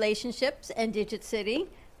interesting. relationships and Digit City.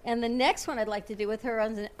 And the next one I'd like to do with her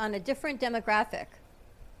on a different demographic.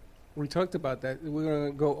 We talked about that. We're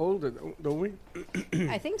going to go older, don't we?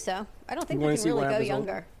 I think so. I don't think You we wanna can see really what go happens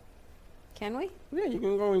younger. Can we? Yeah, you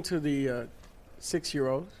can go into the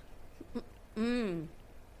 6-year-olds. Mm.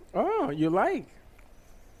 Oh, you like.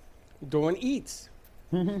 Dawn eats.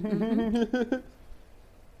 The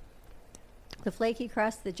flaky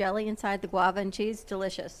crust, the jelly inside the guava and cheese,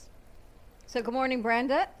 delicious. So good morning,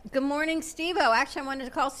 Brenda. Good morning, Steve-O. Actually, I wanted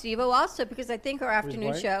to call Steve-O also because I think our afternoon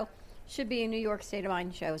wife? show should be a New York State of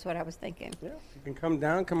Mind show is what I was thinking. Yeah, you can come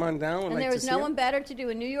on down. And there was no one better to do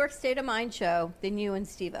a New York State of Mind show than you and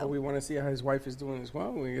Steve-O. Well, we want to see how his wife is doing as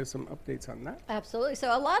well. We get some updates on that. Absolutely.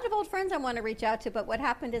 So a lot of old friends I want to reach out to, but what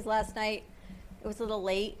happened is last night, it was a little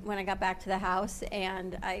late when I got back to the house,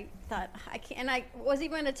 and I thought, I can't, and I was even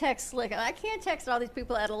going to text Slick. I can't text all these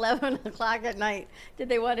people at 11 o'clock at night. Did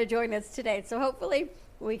they want to join us today? So hopefully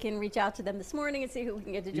we can reach out to them this morning and see who we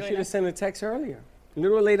can get to You join should have us. sent a text earlier. A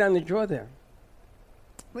little late on the draw there.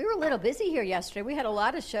 We were a little busy here yesterday. We had a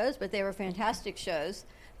lot of shows, but they were fantastic shows.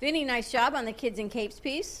 Vinny, nice job on the Kids in Capes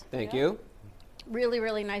piece. Thank you. Really,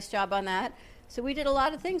 really nice job on that. So we did a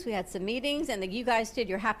lot of things. We had some meetings, and you guys did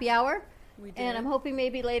your happy hour. We did. And I'm hoping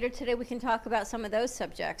maybe later today we can talk about some of those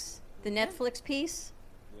subjects. The Netflix piece.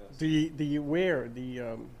 The The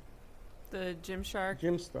Gymshark.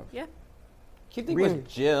 gym stuff. Yeah. Keep thinking Really? it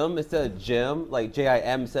was Jim instead of Jim, like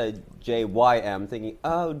J-I-M said J-Y-M, thinking,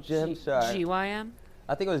 oh, Jim Shark. GYM.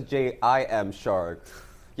 I think it was J-I-M Shark.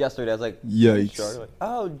 Yesterday, I was like, Yikes. Shark. Like,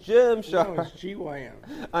 oh, Jim Shark. No, it's GYM.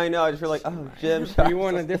 I know, I just feel like, oh, Jim Shark. You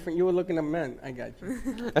want a different, you were looking at men. I got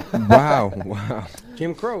you. Wow, wow.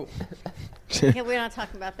 Jim Crow. Yeah, we're not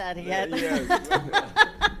talking about that yet.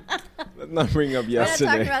 Let's not bring up We're not talking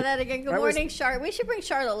yesterday. about that again. Good That was- morning, Charlotte. We should bring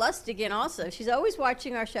Charlotte Lust again also. She's always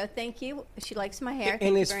watching our show. Thank you. She likes my hair. Thank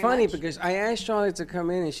And you it's very funny much. because I asked Charlotte to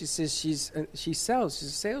come in, and she says she sells. She's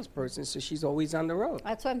a salesperson, so she's always on the road.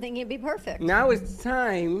 That's why I'm thinking it'd be perfect. Now it's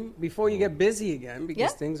time before you get busy again, because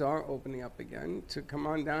Yep. things are opening up again, to come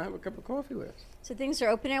on down and have a cup of coffee with us. So things are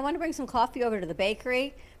opening. I want to bring some coffee over to the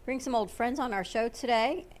bakery. Bring some old friends on our show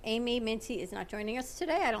today. Amy Minty is not joining us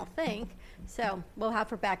today, I don't think. So we'll have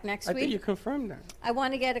her back next I think you week. confirmed that. I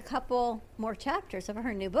want to get a couple more chapters of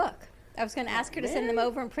her new book. I was going to ask her to send them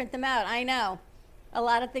over and print them out. I know. A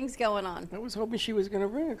lot of things going on. I was hoping she was going to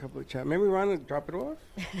bring a couple of chapters. Maybe we want to drop it off?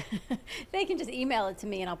 They can just email it to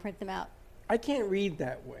me and I'll print them out. I can't read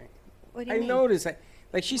that way. What do you I mean? noticed.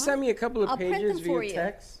 Like she sent me a couple of I'll print pages them for via you.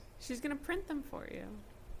 text. She's gonna print them for you.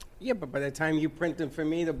 Yeah, but by the time you print them for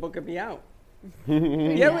me, the book will be out.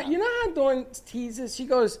 Print Yeah, it but out. you know how Dawn teases? She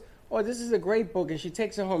goes, "Oh, this is a great book," and she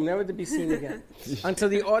takes it home, never to be seen again, until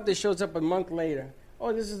the author shows up a month later.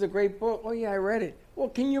 "Oh, this is a great book. Oh yeah, I read it. Well,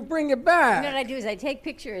 can you bring it back?" You know what I do is I take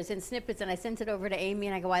pictures and snippets and I sent it over to Amy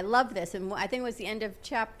and I go, I love this. And I think it was the end of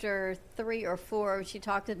chapter 3 or 4. She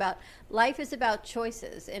talked about life is about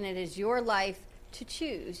choices and it is your life to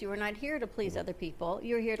choose. You are not here to please other people.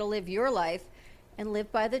 You're here to live your life and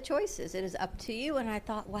live by the choices. It is up to you. And I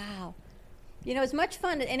thought, wow. You know, it's much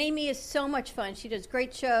fun. And Amy is so much fun. She does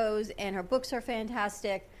great shows and her books are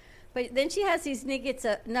fantastic. But then she has these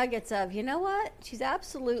nuggets of, you know what? She's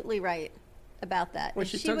absolutely right about that. Well, And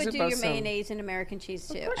she she talks would do about your some- mayonnaise and American cheese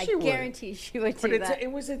Of too. course I she would. guarantee she would But do that.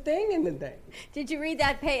 it was a thing in the day. Did you read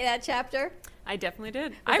that chapter? I definitely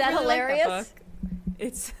did. that I really hilarious? like that book.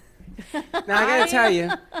 It's. Now I gotta tell you,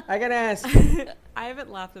 I gotta ask you, I haven't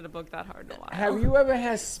laughed at a book that hard in a while. have you ever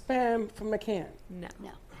had spam from a can? No.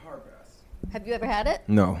 No. Have you ever had it?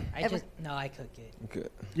 No. I cook it. Good.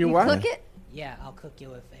 You You what? cook it, Yeah, I'll cook it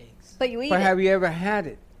with eggs. but you eat But it. have you ever had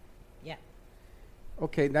it? Yeah.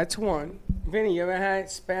 Okay, that's one. Vinny, you ever had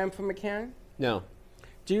spam from a can? No.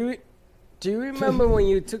 Do you remember when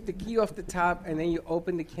you took the key off the top and then you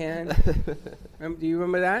opened the can? Do you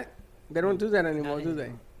remember that? They don't do that anymore, Not do they?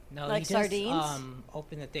 anymore. No, Like you just, sardines?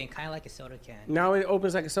 open the thing, kind of like a soda can. Now it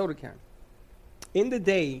opens like a soda can. In the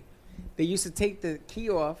day, they used to take the key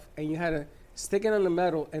off and you had to stick it on the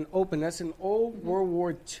metal and open. That's in old World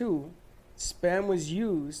War II. Spam was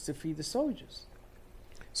used to feed the soldiers.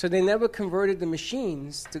 So they never converted the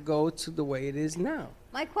machines to go to the way it is now.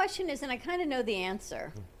 My question is, and I kind of know the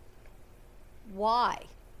answer. Why?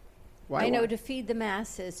 Why? I know why? to feed the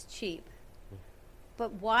masses cheap.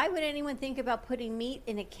 But why would anyone think about putting meat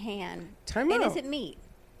in a can? Time And out. is it meat?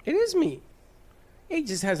 It is meat. It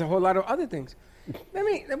just has a whole lot of other things.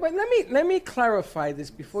 Let me clarify this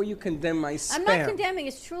before you condemn my spam. I'm not condemning.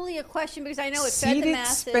 It's truly a question because I know it fed the Seeded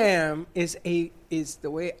masses. spam is the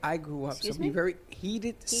way I grew up. Excuse so me? be very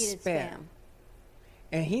heated Heated spam. spam.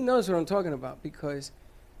 And he knows what I'm talking about because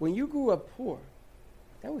when you grew up poor,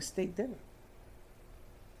 that was steak dinner.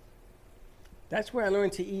 That's where I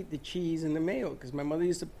learned to eat the cheese and the mayo because my mother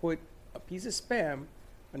used to put a piece of spam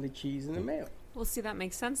on the cheese and the mayo. Well, see, that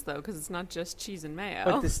makes sense though, because it's not just cheese and mayo.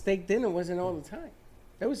 But the steak dinner wasn't all the time.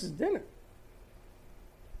 That was his dinner.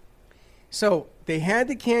 So they had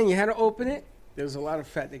the can, you had to open it. There was a lot of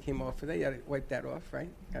fat that came off of that. You had to wipe that off, right?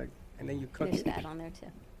 And then you cook There's it. that on there too.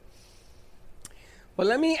 But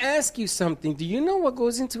let me ask you something. Do you know what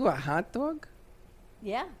goes into a hot dog?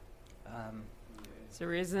 Yeah. It's the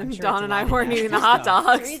reason I'm sure Dawn it's a and I lot of weren't nasty eating the hot stuff.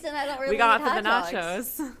 The dogs. reason I don't really We got eat for hot the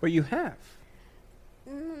dogs. nachos. Well, you have.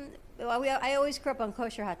 Well, I always grew up on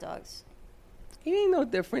kosher hot dogs. It ain't no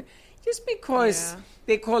different. Just because Yeah.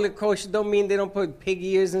 they call it kosher don't mean they don't put pig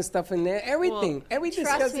ears and stuff in there. Everything. Well, every Trust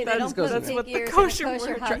disgusting me, they thing don't goes put in That's there. what pig the ears kosher in a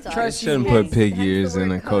kosher word- hot dog. trust Shouldn't me. put Hence- pig hence the ears in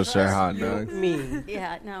word a kosher kosher. hot dog. Me.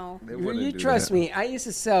 Yeah, no. They You wouldn't do trust that. me. I used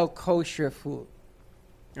to sell kosher food.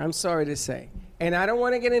 I'm sorry to say. And I don't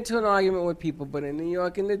want to get into an argument with people, but in New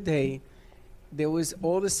York in the day, there was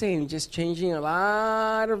all the same, just changing a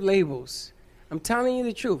lot of labels. I'm telling you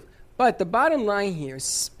the truth. But the bottom line here is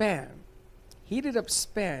spam. Heated up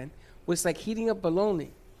spam was like heating up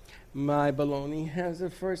bologna. My bologna has a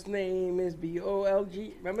first name is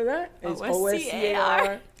B-O-L-G. Remember that? It's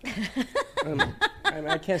O-S-C-A-R.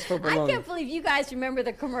 I can't spell I bologna. can't believe you guys remember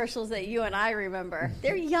the commercials that you and I remember.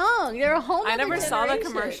 They're young. They're a whole I nother never saw that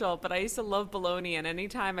generation. commercial, but I used to love bologna, and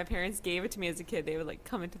anytime my parents gave it to me as a kid, they would like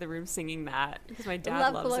come into the room singing that because my I dad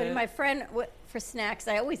love loves bologna. it. My friend, for snacks,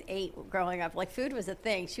 I always ate growing up. Like food was a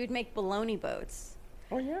thing. She would make bologna boats.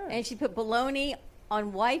 Oh, yeah. And she'd put bologna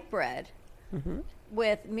on white bread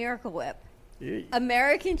with Miracle Whip, Yeah.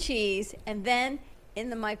 American cheese, and then in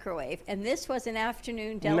the microwave, and this was an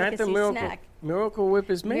afternoon Not delicacy the Miracle. snack. Miracle Whip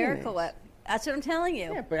is mayonnaise. Miracle Whip. That's what I'm telling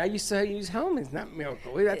you. Yeah, but I used to use Hellman's, not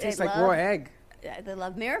Miracle Whip. That They tastes like love- raw egg. They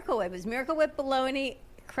love Miracle Whip. It's Miracle Whip bologna,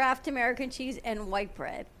 Kraft American cheese, and white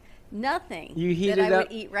bread. Nothing You heat that it I up.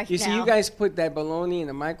 would eat right you now. see, you guys put that bologna in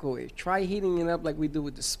the microwave. Try heating it up like we do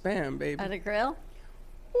with the Spam, baby. On a grill?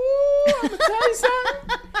 Ooh, I'm gonna tell you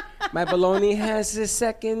something. My bologna has a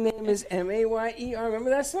second name is M-A-Y-E-R. Remember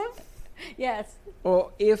that song? Yes.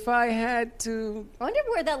 Or if I had to, I wonder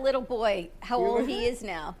where that little boy, how You old remember he that? is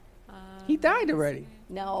now. he died already.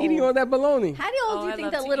 No. Eating all that bologna. How old do you I think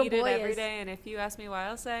love that to little eat boy it every is? day, and if you ask me why,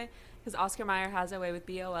 I'll say because Oscar Mayer has a way with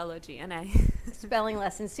B-O-L-O-G-N-A. Spelling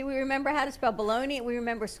lessons. See, we remember how to spell bologna. We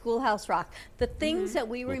remember Schoolhouse Rock. The things that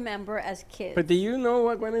we remember as kids. But do you know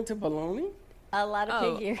what went into bologna? A lot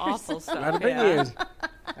of pig ears. awful A stuff. lot of pig yeah. ears.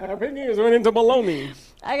 A lot of pig ears went into bologna.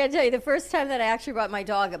 I gotta tell you, the first time that I actually brought my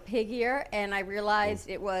dog a pig ear, and I realized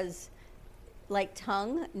it was like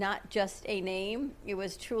tongue, not just a name. It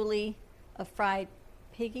was truly a fried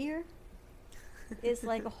pig ear. It's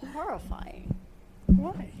like horrifying.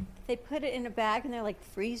 Why? They put it in a bag and they're like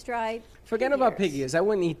freeze dried. Forget about pig ears. I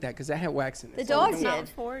wouldn't eat that because I had wax in it. The So dogs we don't- did,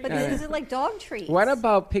 for but you. these are like dog treats. What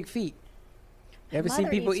about pig feet? You ever seen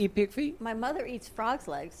mother people eats- eat pig feet? My mother eats frog's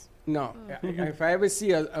legs. No. If I ever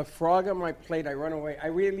see a frog on my plate, I run away. I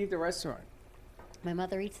really leave the restaurant. My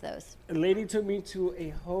mother eats those. A lady took me to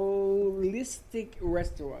a holistic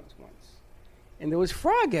restaurant once, and there was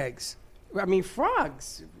frogs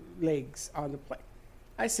legs on the plate.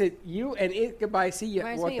 I said, "You and it goodbye. See you."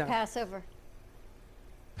 Reminds Walk me of down. Passover.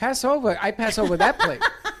 Pass over. I pass over that plate.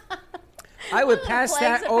 I would pass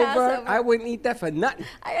Plagues that of over. Passover. I wouldn't eat that for nothing.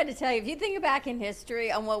 I got to tell you, if you think back in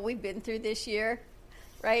history on what we've been through this year,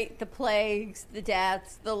 right? The plagues, the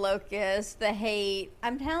deaths, the locusts, the hate.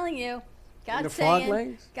 I'm telling you, And the God frog saying,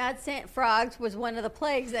 legs? God sent frogs was one of the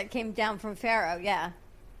plagues that came down from Pharaoh. Yeah.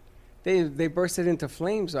 They bursted into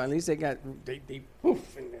flames. Or at least they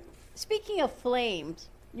poof. And then Speaking of flames,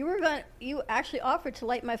 you actually offered to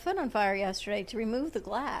light my foot on fire yesterday to remove the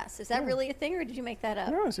glass. Is that really a thing, or did you make that up?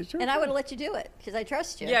 No, it's a true And I thing. would have let you do it because I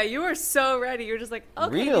trust you. Yeah, you were so ready. You were just like,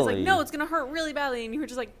 okay. He's like, Really? no, it's gonna hurt really badly, and you were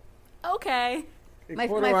just like, okay. it My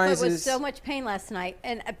foot was cauterizes- so much pain last night,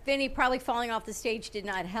 and Vinny probably falling off the stage did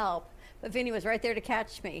not help. But Vinny was right there to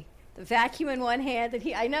catch me. The vacuum in one hand, that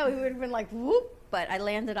I know he would have been like whoop, but I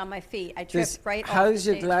landed on my feet. I tripped right How off the does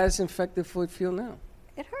your stage. glass infected foot feel now?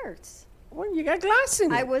 It hurts. Well, you got glass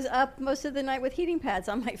in it. I was up most of the night with heating pads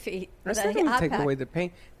on my feet. That's with not a going to hot take pack. away the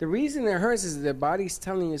pain. The reason it hurts is the body's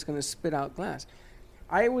telling you it's going to spit out glass.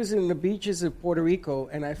 I was in the beaches of Puerto Rico,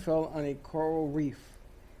 and I fell on a coral reef.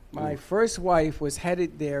 My first wife was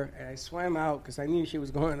headed there, and I swam out because I knew she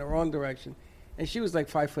was going in the wrong direction. And she was like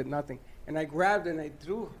 5'0". And I grabbed her and I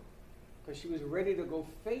threw her because she was ready to go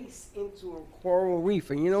face into a coral reef.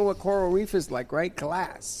 And you know what coral reef is like, right?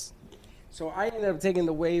 Glass. So I ended up taking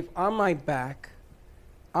the wave on my back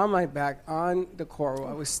on the coral.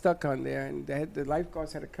 I was stuck on there, and the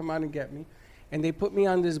lifeguards had to come out and get me. And they put me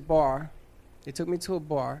on this bar. They took me to a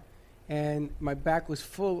bar, and my back was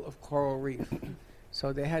full of coral reef.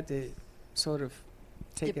 So they had to sort of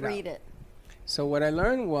take it out. Debride it. So what I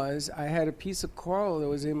learned was I had a piece of coral that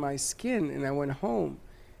was in my skin, and I went home,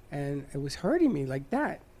 and it was hurting me like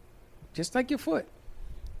that, just like your foot.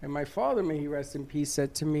 And my father, may he rest in peace,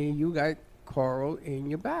 said to me, "You got coral in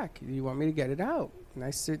your back. Do you want me to get it out?" And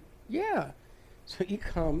I said, "Yeah." So he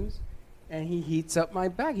comes, and he heats up my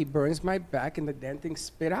back. He burns my back, and the damn thing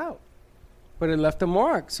spit out. But it left a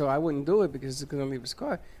mark, so I wouldn't do it because it's going to leave a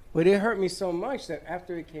scar. But it hurt me so much that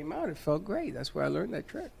after it came out, it felt great. That's where I learned that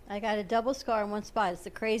trick. I got a double scar in one spot. It's the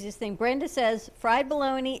craziest thing. Brenda says fried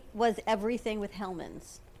bologna was everything with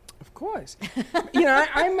Hellman's. Of course.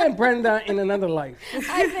 I met Brenda in another life.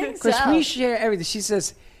 I think so. Because we share everything. She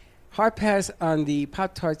says, hard pass on the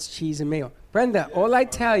Pop-Tarts, cheese, and mayo. Brenda, all I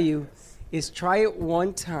tell you is try it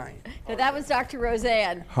one time. So that was Dr.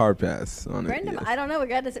 Roseanne. Hard pass on Brenda, it. Yes. I don't know. We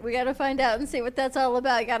got to find out and see what that's all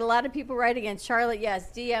about. Got a lot of people writing in. Charlotte, yes,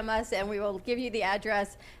 DM us, and we will give you the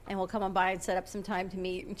address, and we'll come on by and set up some time to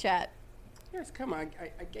meet and chat. Yes, come on.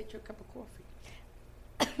 I get you a cup of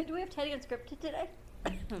coffee. Do we have Teddy Unscripted today? I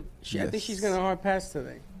think Yes. she's going to hard pass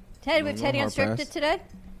today. Teddy, we have No Teddy hard Unscripted pass. today?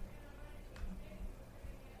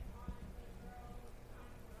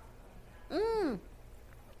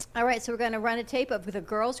 All right, so we're going to run a tape of the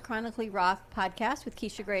Girls Chronically Rock podcast with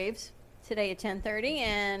Keisha Graves today at 10:30,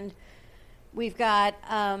 and we've got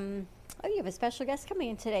you have a special guest coming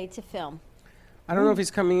in today to film. I don't know if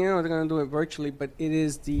he's coming in or they're going to do it virtually, but it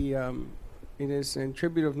is in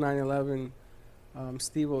tribute of 9/11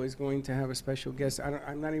 Steve-O is going to have a special guest.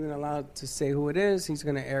 I'm not even allowed to say who it is. He's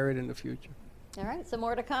going to air it in the future. All right, so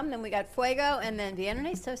more to come. Then we got Fuego and then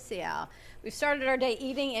Viernes Social. We've started our day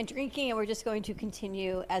eating and drinking, and we're just going to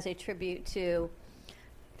continue as a tribute to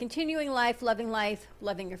continuing life, loving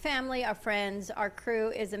your family, our friends. Our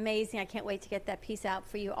crew is amazing. I can't wait to get that piece out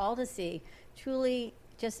for you all to see. Truly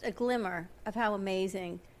just a glimmer of how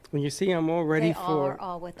amazing When you see, I'm all ready they for are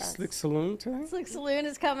all with us. Slick Saloon tonight. Slick Saloon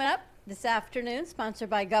is coming up this afternoon, sponsored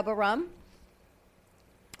by Gubba Rum.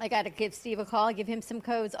 I got to give Steve a call, give him some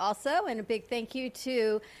codes also, and a big thank you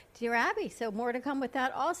to Dear Abby. So more to come with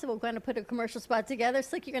that also. We're going to put a commercial spot together.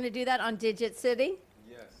 Slick, you're going to do that on Digit City.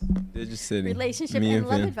 Yes. Digit City. Relationship Me and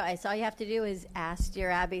love Finn. advice. All you have to do is ask Dear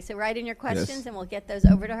Abby. So write in your questions, Yes. and we'll get those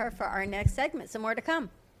over to her for our next segment. So more to come.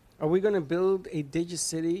 Are we going to build a Digit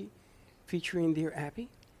City featuring Dear Abby?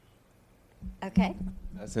 Okay.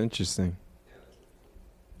 That's interesting.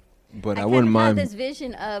 But I kind wouldn't of mind. have this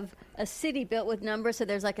vision of a city built with numbers. So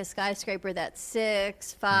there's like a skyscraper that's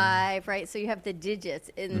 6, 5, right? So you have the digits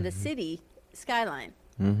in the city skyline.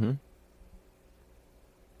 Mm-hmm.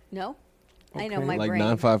 No? I know Okay. my Like brain.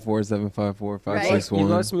 954 754 Right. 561. You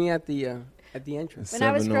lost me at the entrance. When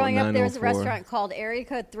I was growing up, there was a 70904. restaurant called Area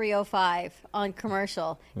Code 305 on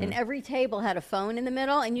Commercial, and every table had a phone in the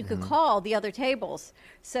middle, and you could call the other tables.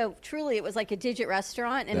 So truly, it was like a digit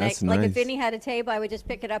restaurant. And That's like if nice. Vinny had a table, I would just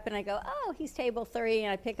pick it up and I go, "Oh, he's table 3,"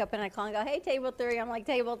 and I pick up and I call and go, "Hey, table 3." I'm like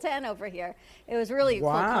table 10 over here. It was really a cool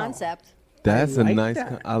Wow. concept. That's I a like nice.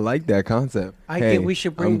 that. I like that concept. I Hey, think we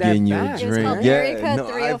should bring I'm that getting you back. a It was drink. called Yeah, Area Code no,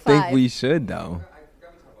 I 305. think we should though.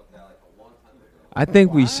 I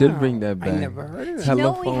think we should bring that Wow. back. I never heard of that. You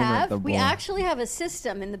know what we Telephone at the have? We bar. actually have a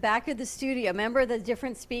system in the back of the studio. Remember the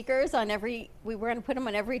different speakers on every? We were going to put them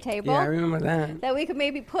on every table. Yeah, I remember that. That we could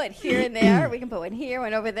maybe put here and there. We can put one here,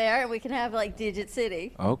 one over there, and we can have like Digit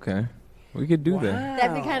City. Okay, we could do that.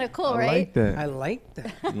 That'd be kind of cool, I right? like that. I like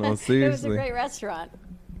that. No, It was a seriously. great restaurant.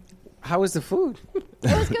 How was the food? It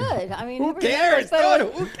was good. I mean, Who it was cares? But, Go it to-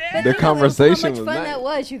 was- who but cares? The you know, conversation how much was fun nice. that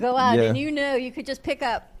was. You go out Yeah. and you could just pick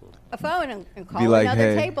up a phone and call Be like,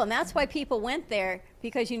 another hey. table, and that's why people went there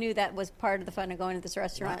because you knew that was part of the fun of going to this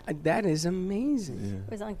restaurant. That is amazing.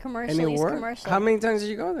 It was on And commercial, it East worked. Commercial. How many times did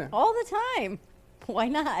you go there? All the time. Why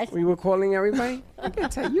not? We were calling everybody. I can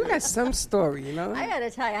tell you got some story, you know. I gotta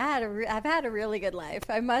tell you, I've had a really good life.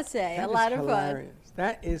 I must say, That a is lot of fun. hilarious.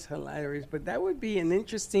 That is hilarious. But that would be an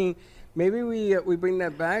interesting. Maybe we bring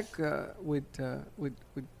that back with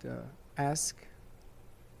Ask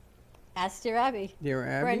Ask Dear Abby. Dear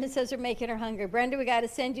Abby. Brenda says we're making her hungry. Brenda, we got to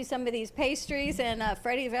send you some of these pastries and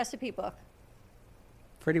Freddie's recipe book.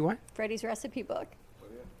 Freddie, what? Freddie's recipe book.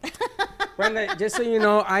 Brenda, just so you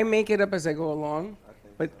know, I make it up as I go along.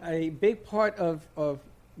 But a big part of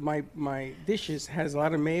my dishes has a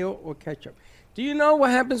lot of mayo or ketchup. Do you know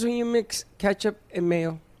what happens when you mix ketchup and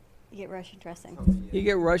mayo? You get Russian dressing. You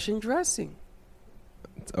get Russian dressing.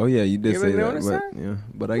 Oh yeah, you did You say ever that. notice But that? yeah,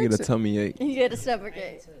 but I get Fix a it. tummy ache. You get a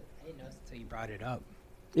stomachache. I didn't notice until you brought it up.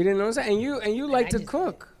 You didn't notice that? And you like I to just-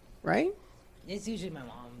 cook, right? It's usually my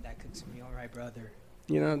mom that cooks for me or my brother.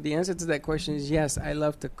 You know, the answer to that question is yes, I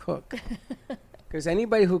love to cook. Because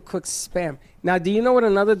anybody who cooks spam. Now, do you know what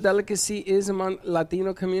another delicacy is among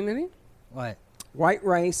Latino community? What? White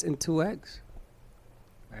rice and 2 eggs.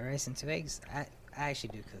 White rice and 2 eggs? I actually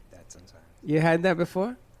do cook that sometimes. You had that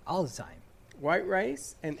before? All the time. White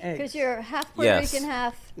rice and eggs. Because you're half Puerto Yes. Rican,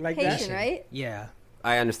 half Like that? Haitian, right? Yeah.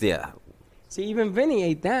 I understand. See, even Vinny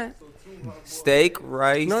ate that. Steak,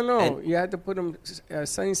 rice. No, and you had to put them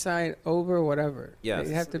sunny side over or whatever. Yes.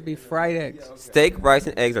 They have to be fried eggs. steak, rice,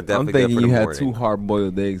 and eggs are I'm definitely good thinking for the you had morning. 2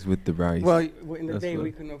 hard-boiled eggs with the rice. Well, in the That's day what-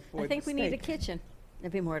 we couldn't afford I think we the need a steak. kitchen.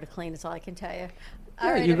 There'd be more to clean, is all I can tell you. Yeah,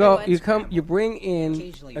 All right, you go, everyone. you bring in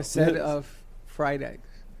Occasionally a set yes. of fried eggs,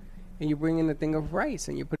 and you bring in a thing of rice,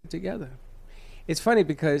 and you put it together. It's funny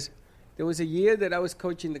because there was a year that I was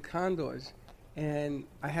coaching the Condors, and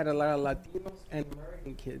I had a lot of Latinos and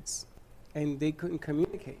American kids, and they couldn't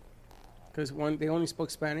communicate because they only spoke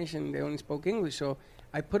Spanish and they only spoke English. So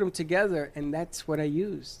I put them together, and that's what I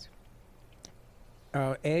used: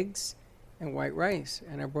 eggs and white rice,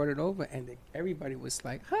 and I brought it over, and everybody was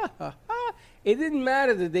like, "Ha ha ha!" It didn't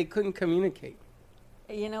matter that they couldn't communicate.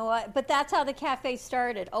 You know what? But that's how the cafe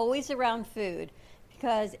started, always around food.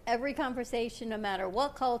 Because every conversation, no matter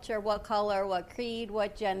what culture, what color, what creed,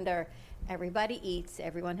 what gender, everybody eats,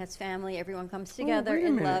 everyone has family, everyone comes together wait a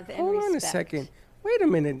in minute. love and Hold respect. on a second. Wait a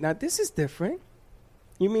minute. Now, this is different.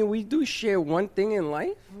 You mean we do share one thing in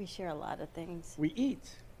life? We share a lot of things. We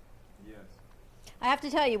eat. I have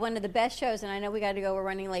to tell you, one of the best shows, and I know we got to go, we're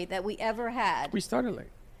running late, that we ever had We started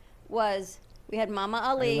late. was we had Mama I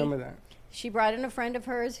Ali, remember that. She brought in a friend of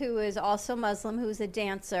hers who is also Muslim, who's a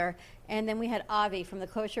dancer. And then we had Avi from the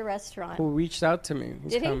kosher restaurant. Who reached out to me.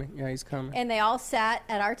 He's Did he? coming. Yeah, he's coming. And they all sat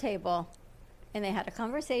at our table, and they had a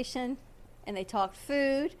conversation, and they talked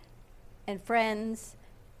food and friends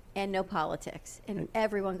and no politics. And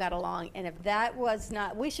everyone got along. And if that was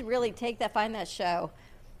not, we should really find that show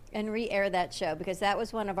and re-air that show, because that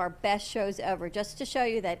was one of our best shows ever, just to show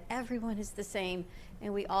you that everyone is the same,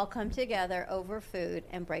 and we all come together over food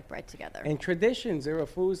and break bread together. And traditions. There were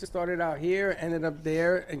foods that started out here, ended up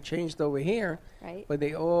there, and changed over here. Right. But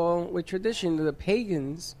they all were tradition. The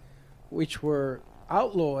pagans, which were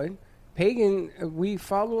outlawed, we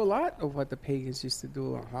follow a lot of what the pagans used to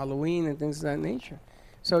do on Halloween and things of that nature.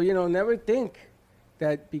 So, never think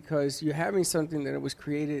that because you're having something that it was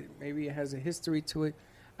created, maybe it has a history to it.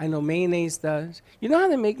 I know mayonnaise does. You know how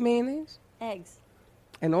they make mayonnaise? Eggs.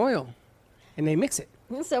 And oil. And they mix it.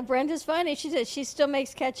 So Brenda's funny. She said she still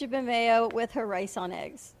makes ketchup and mayo with her rice on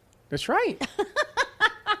eggs. That's right.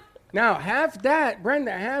 Now, have that,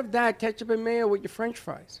 Brenda, ketchup and mayo with your French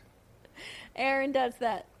fries. Aaron does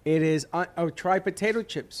that. It is, try potato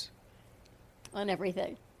chips. On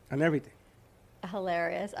everything. On everything.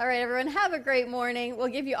 Hilarious. All right, everyone, have a great morning. We'll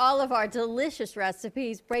give you all of our delicious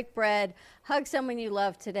recipes. Break bread. Hug someone you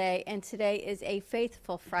love today. And today is a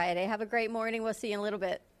Faithful Friday. Have a great morning. We'll see you in a little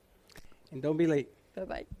bit. And don't be late.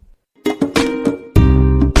 Bye-bye.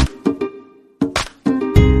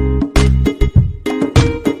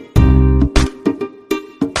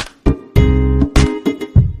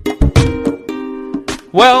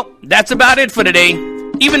 Well, that's about it for today.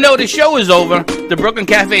 Even though the show is over, the Brooklyn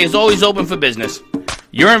Cafe is always open for business.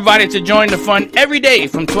 You're invited to join the fun every day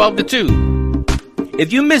from 12 to 2.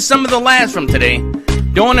 If you missed some of the laughs from today,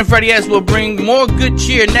 Dawn and Freddie S. will bring more good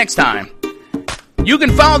cheer next time. You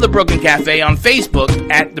can follow the Brooklyn Cafe on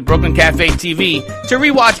Facebook at the Brooklyn Cafe TV to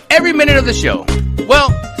rewatch every minute of the show.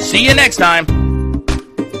 Well, see you next time.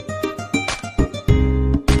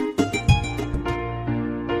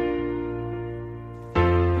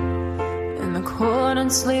 Cold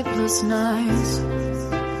and sleepless nights,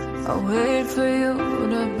 I wait for you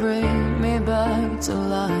to bring me back to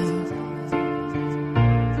life.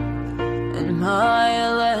 In my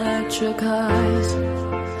electric eyes,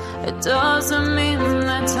 it doesn't mean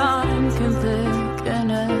that time can pick in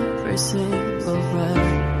every single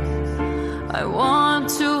breath. I want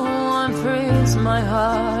to unfreeze my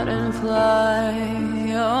heart and fly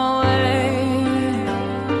away.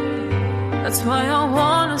 That's why I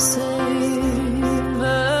wanna stay.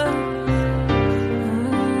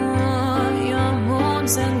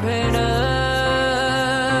 And craters,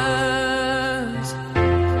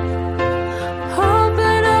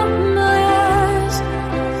 open up my eyes,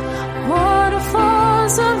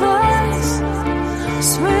 waterfalls of ice,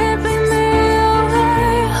 sweeping me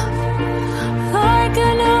away like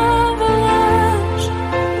an avalanche.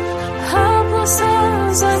 Helpless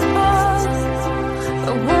as I fall,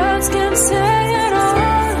 the words can't say it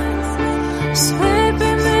all,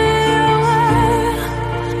 sweeping me away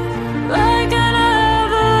like an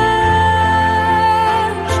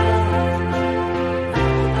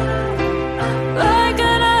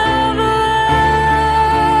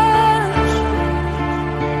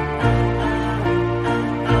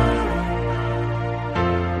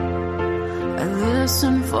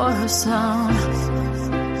for a sound,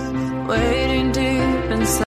 waiting deep inside.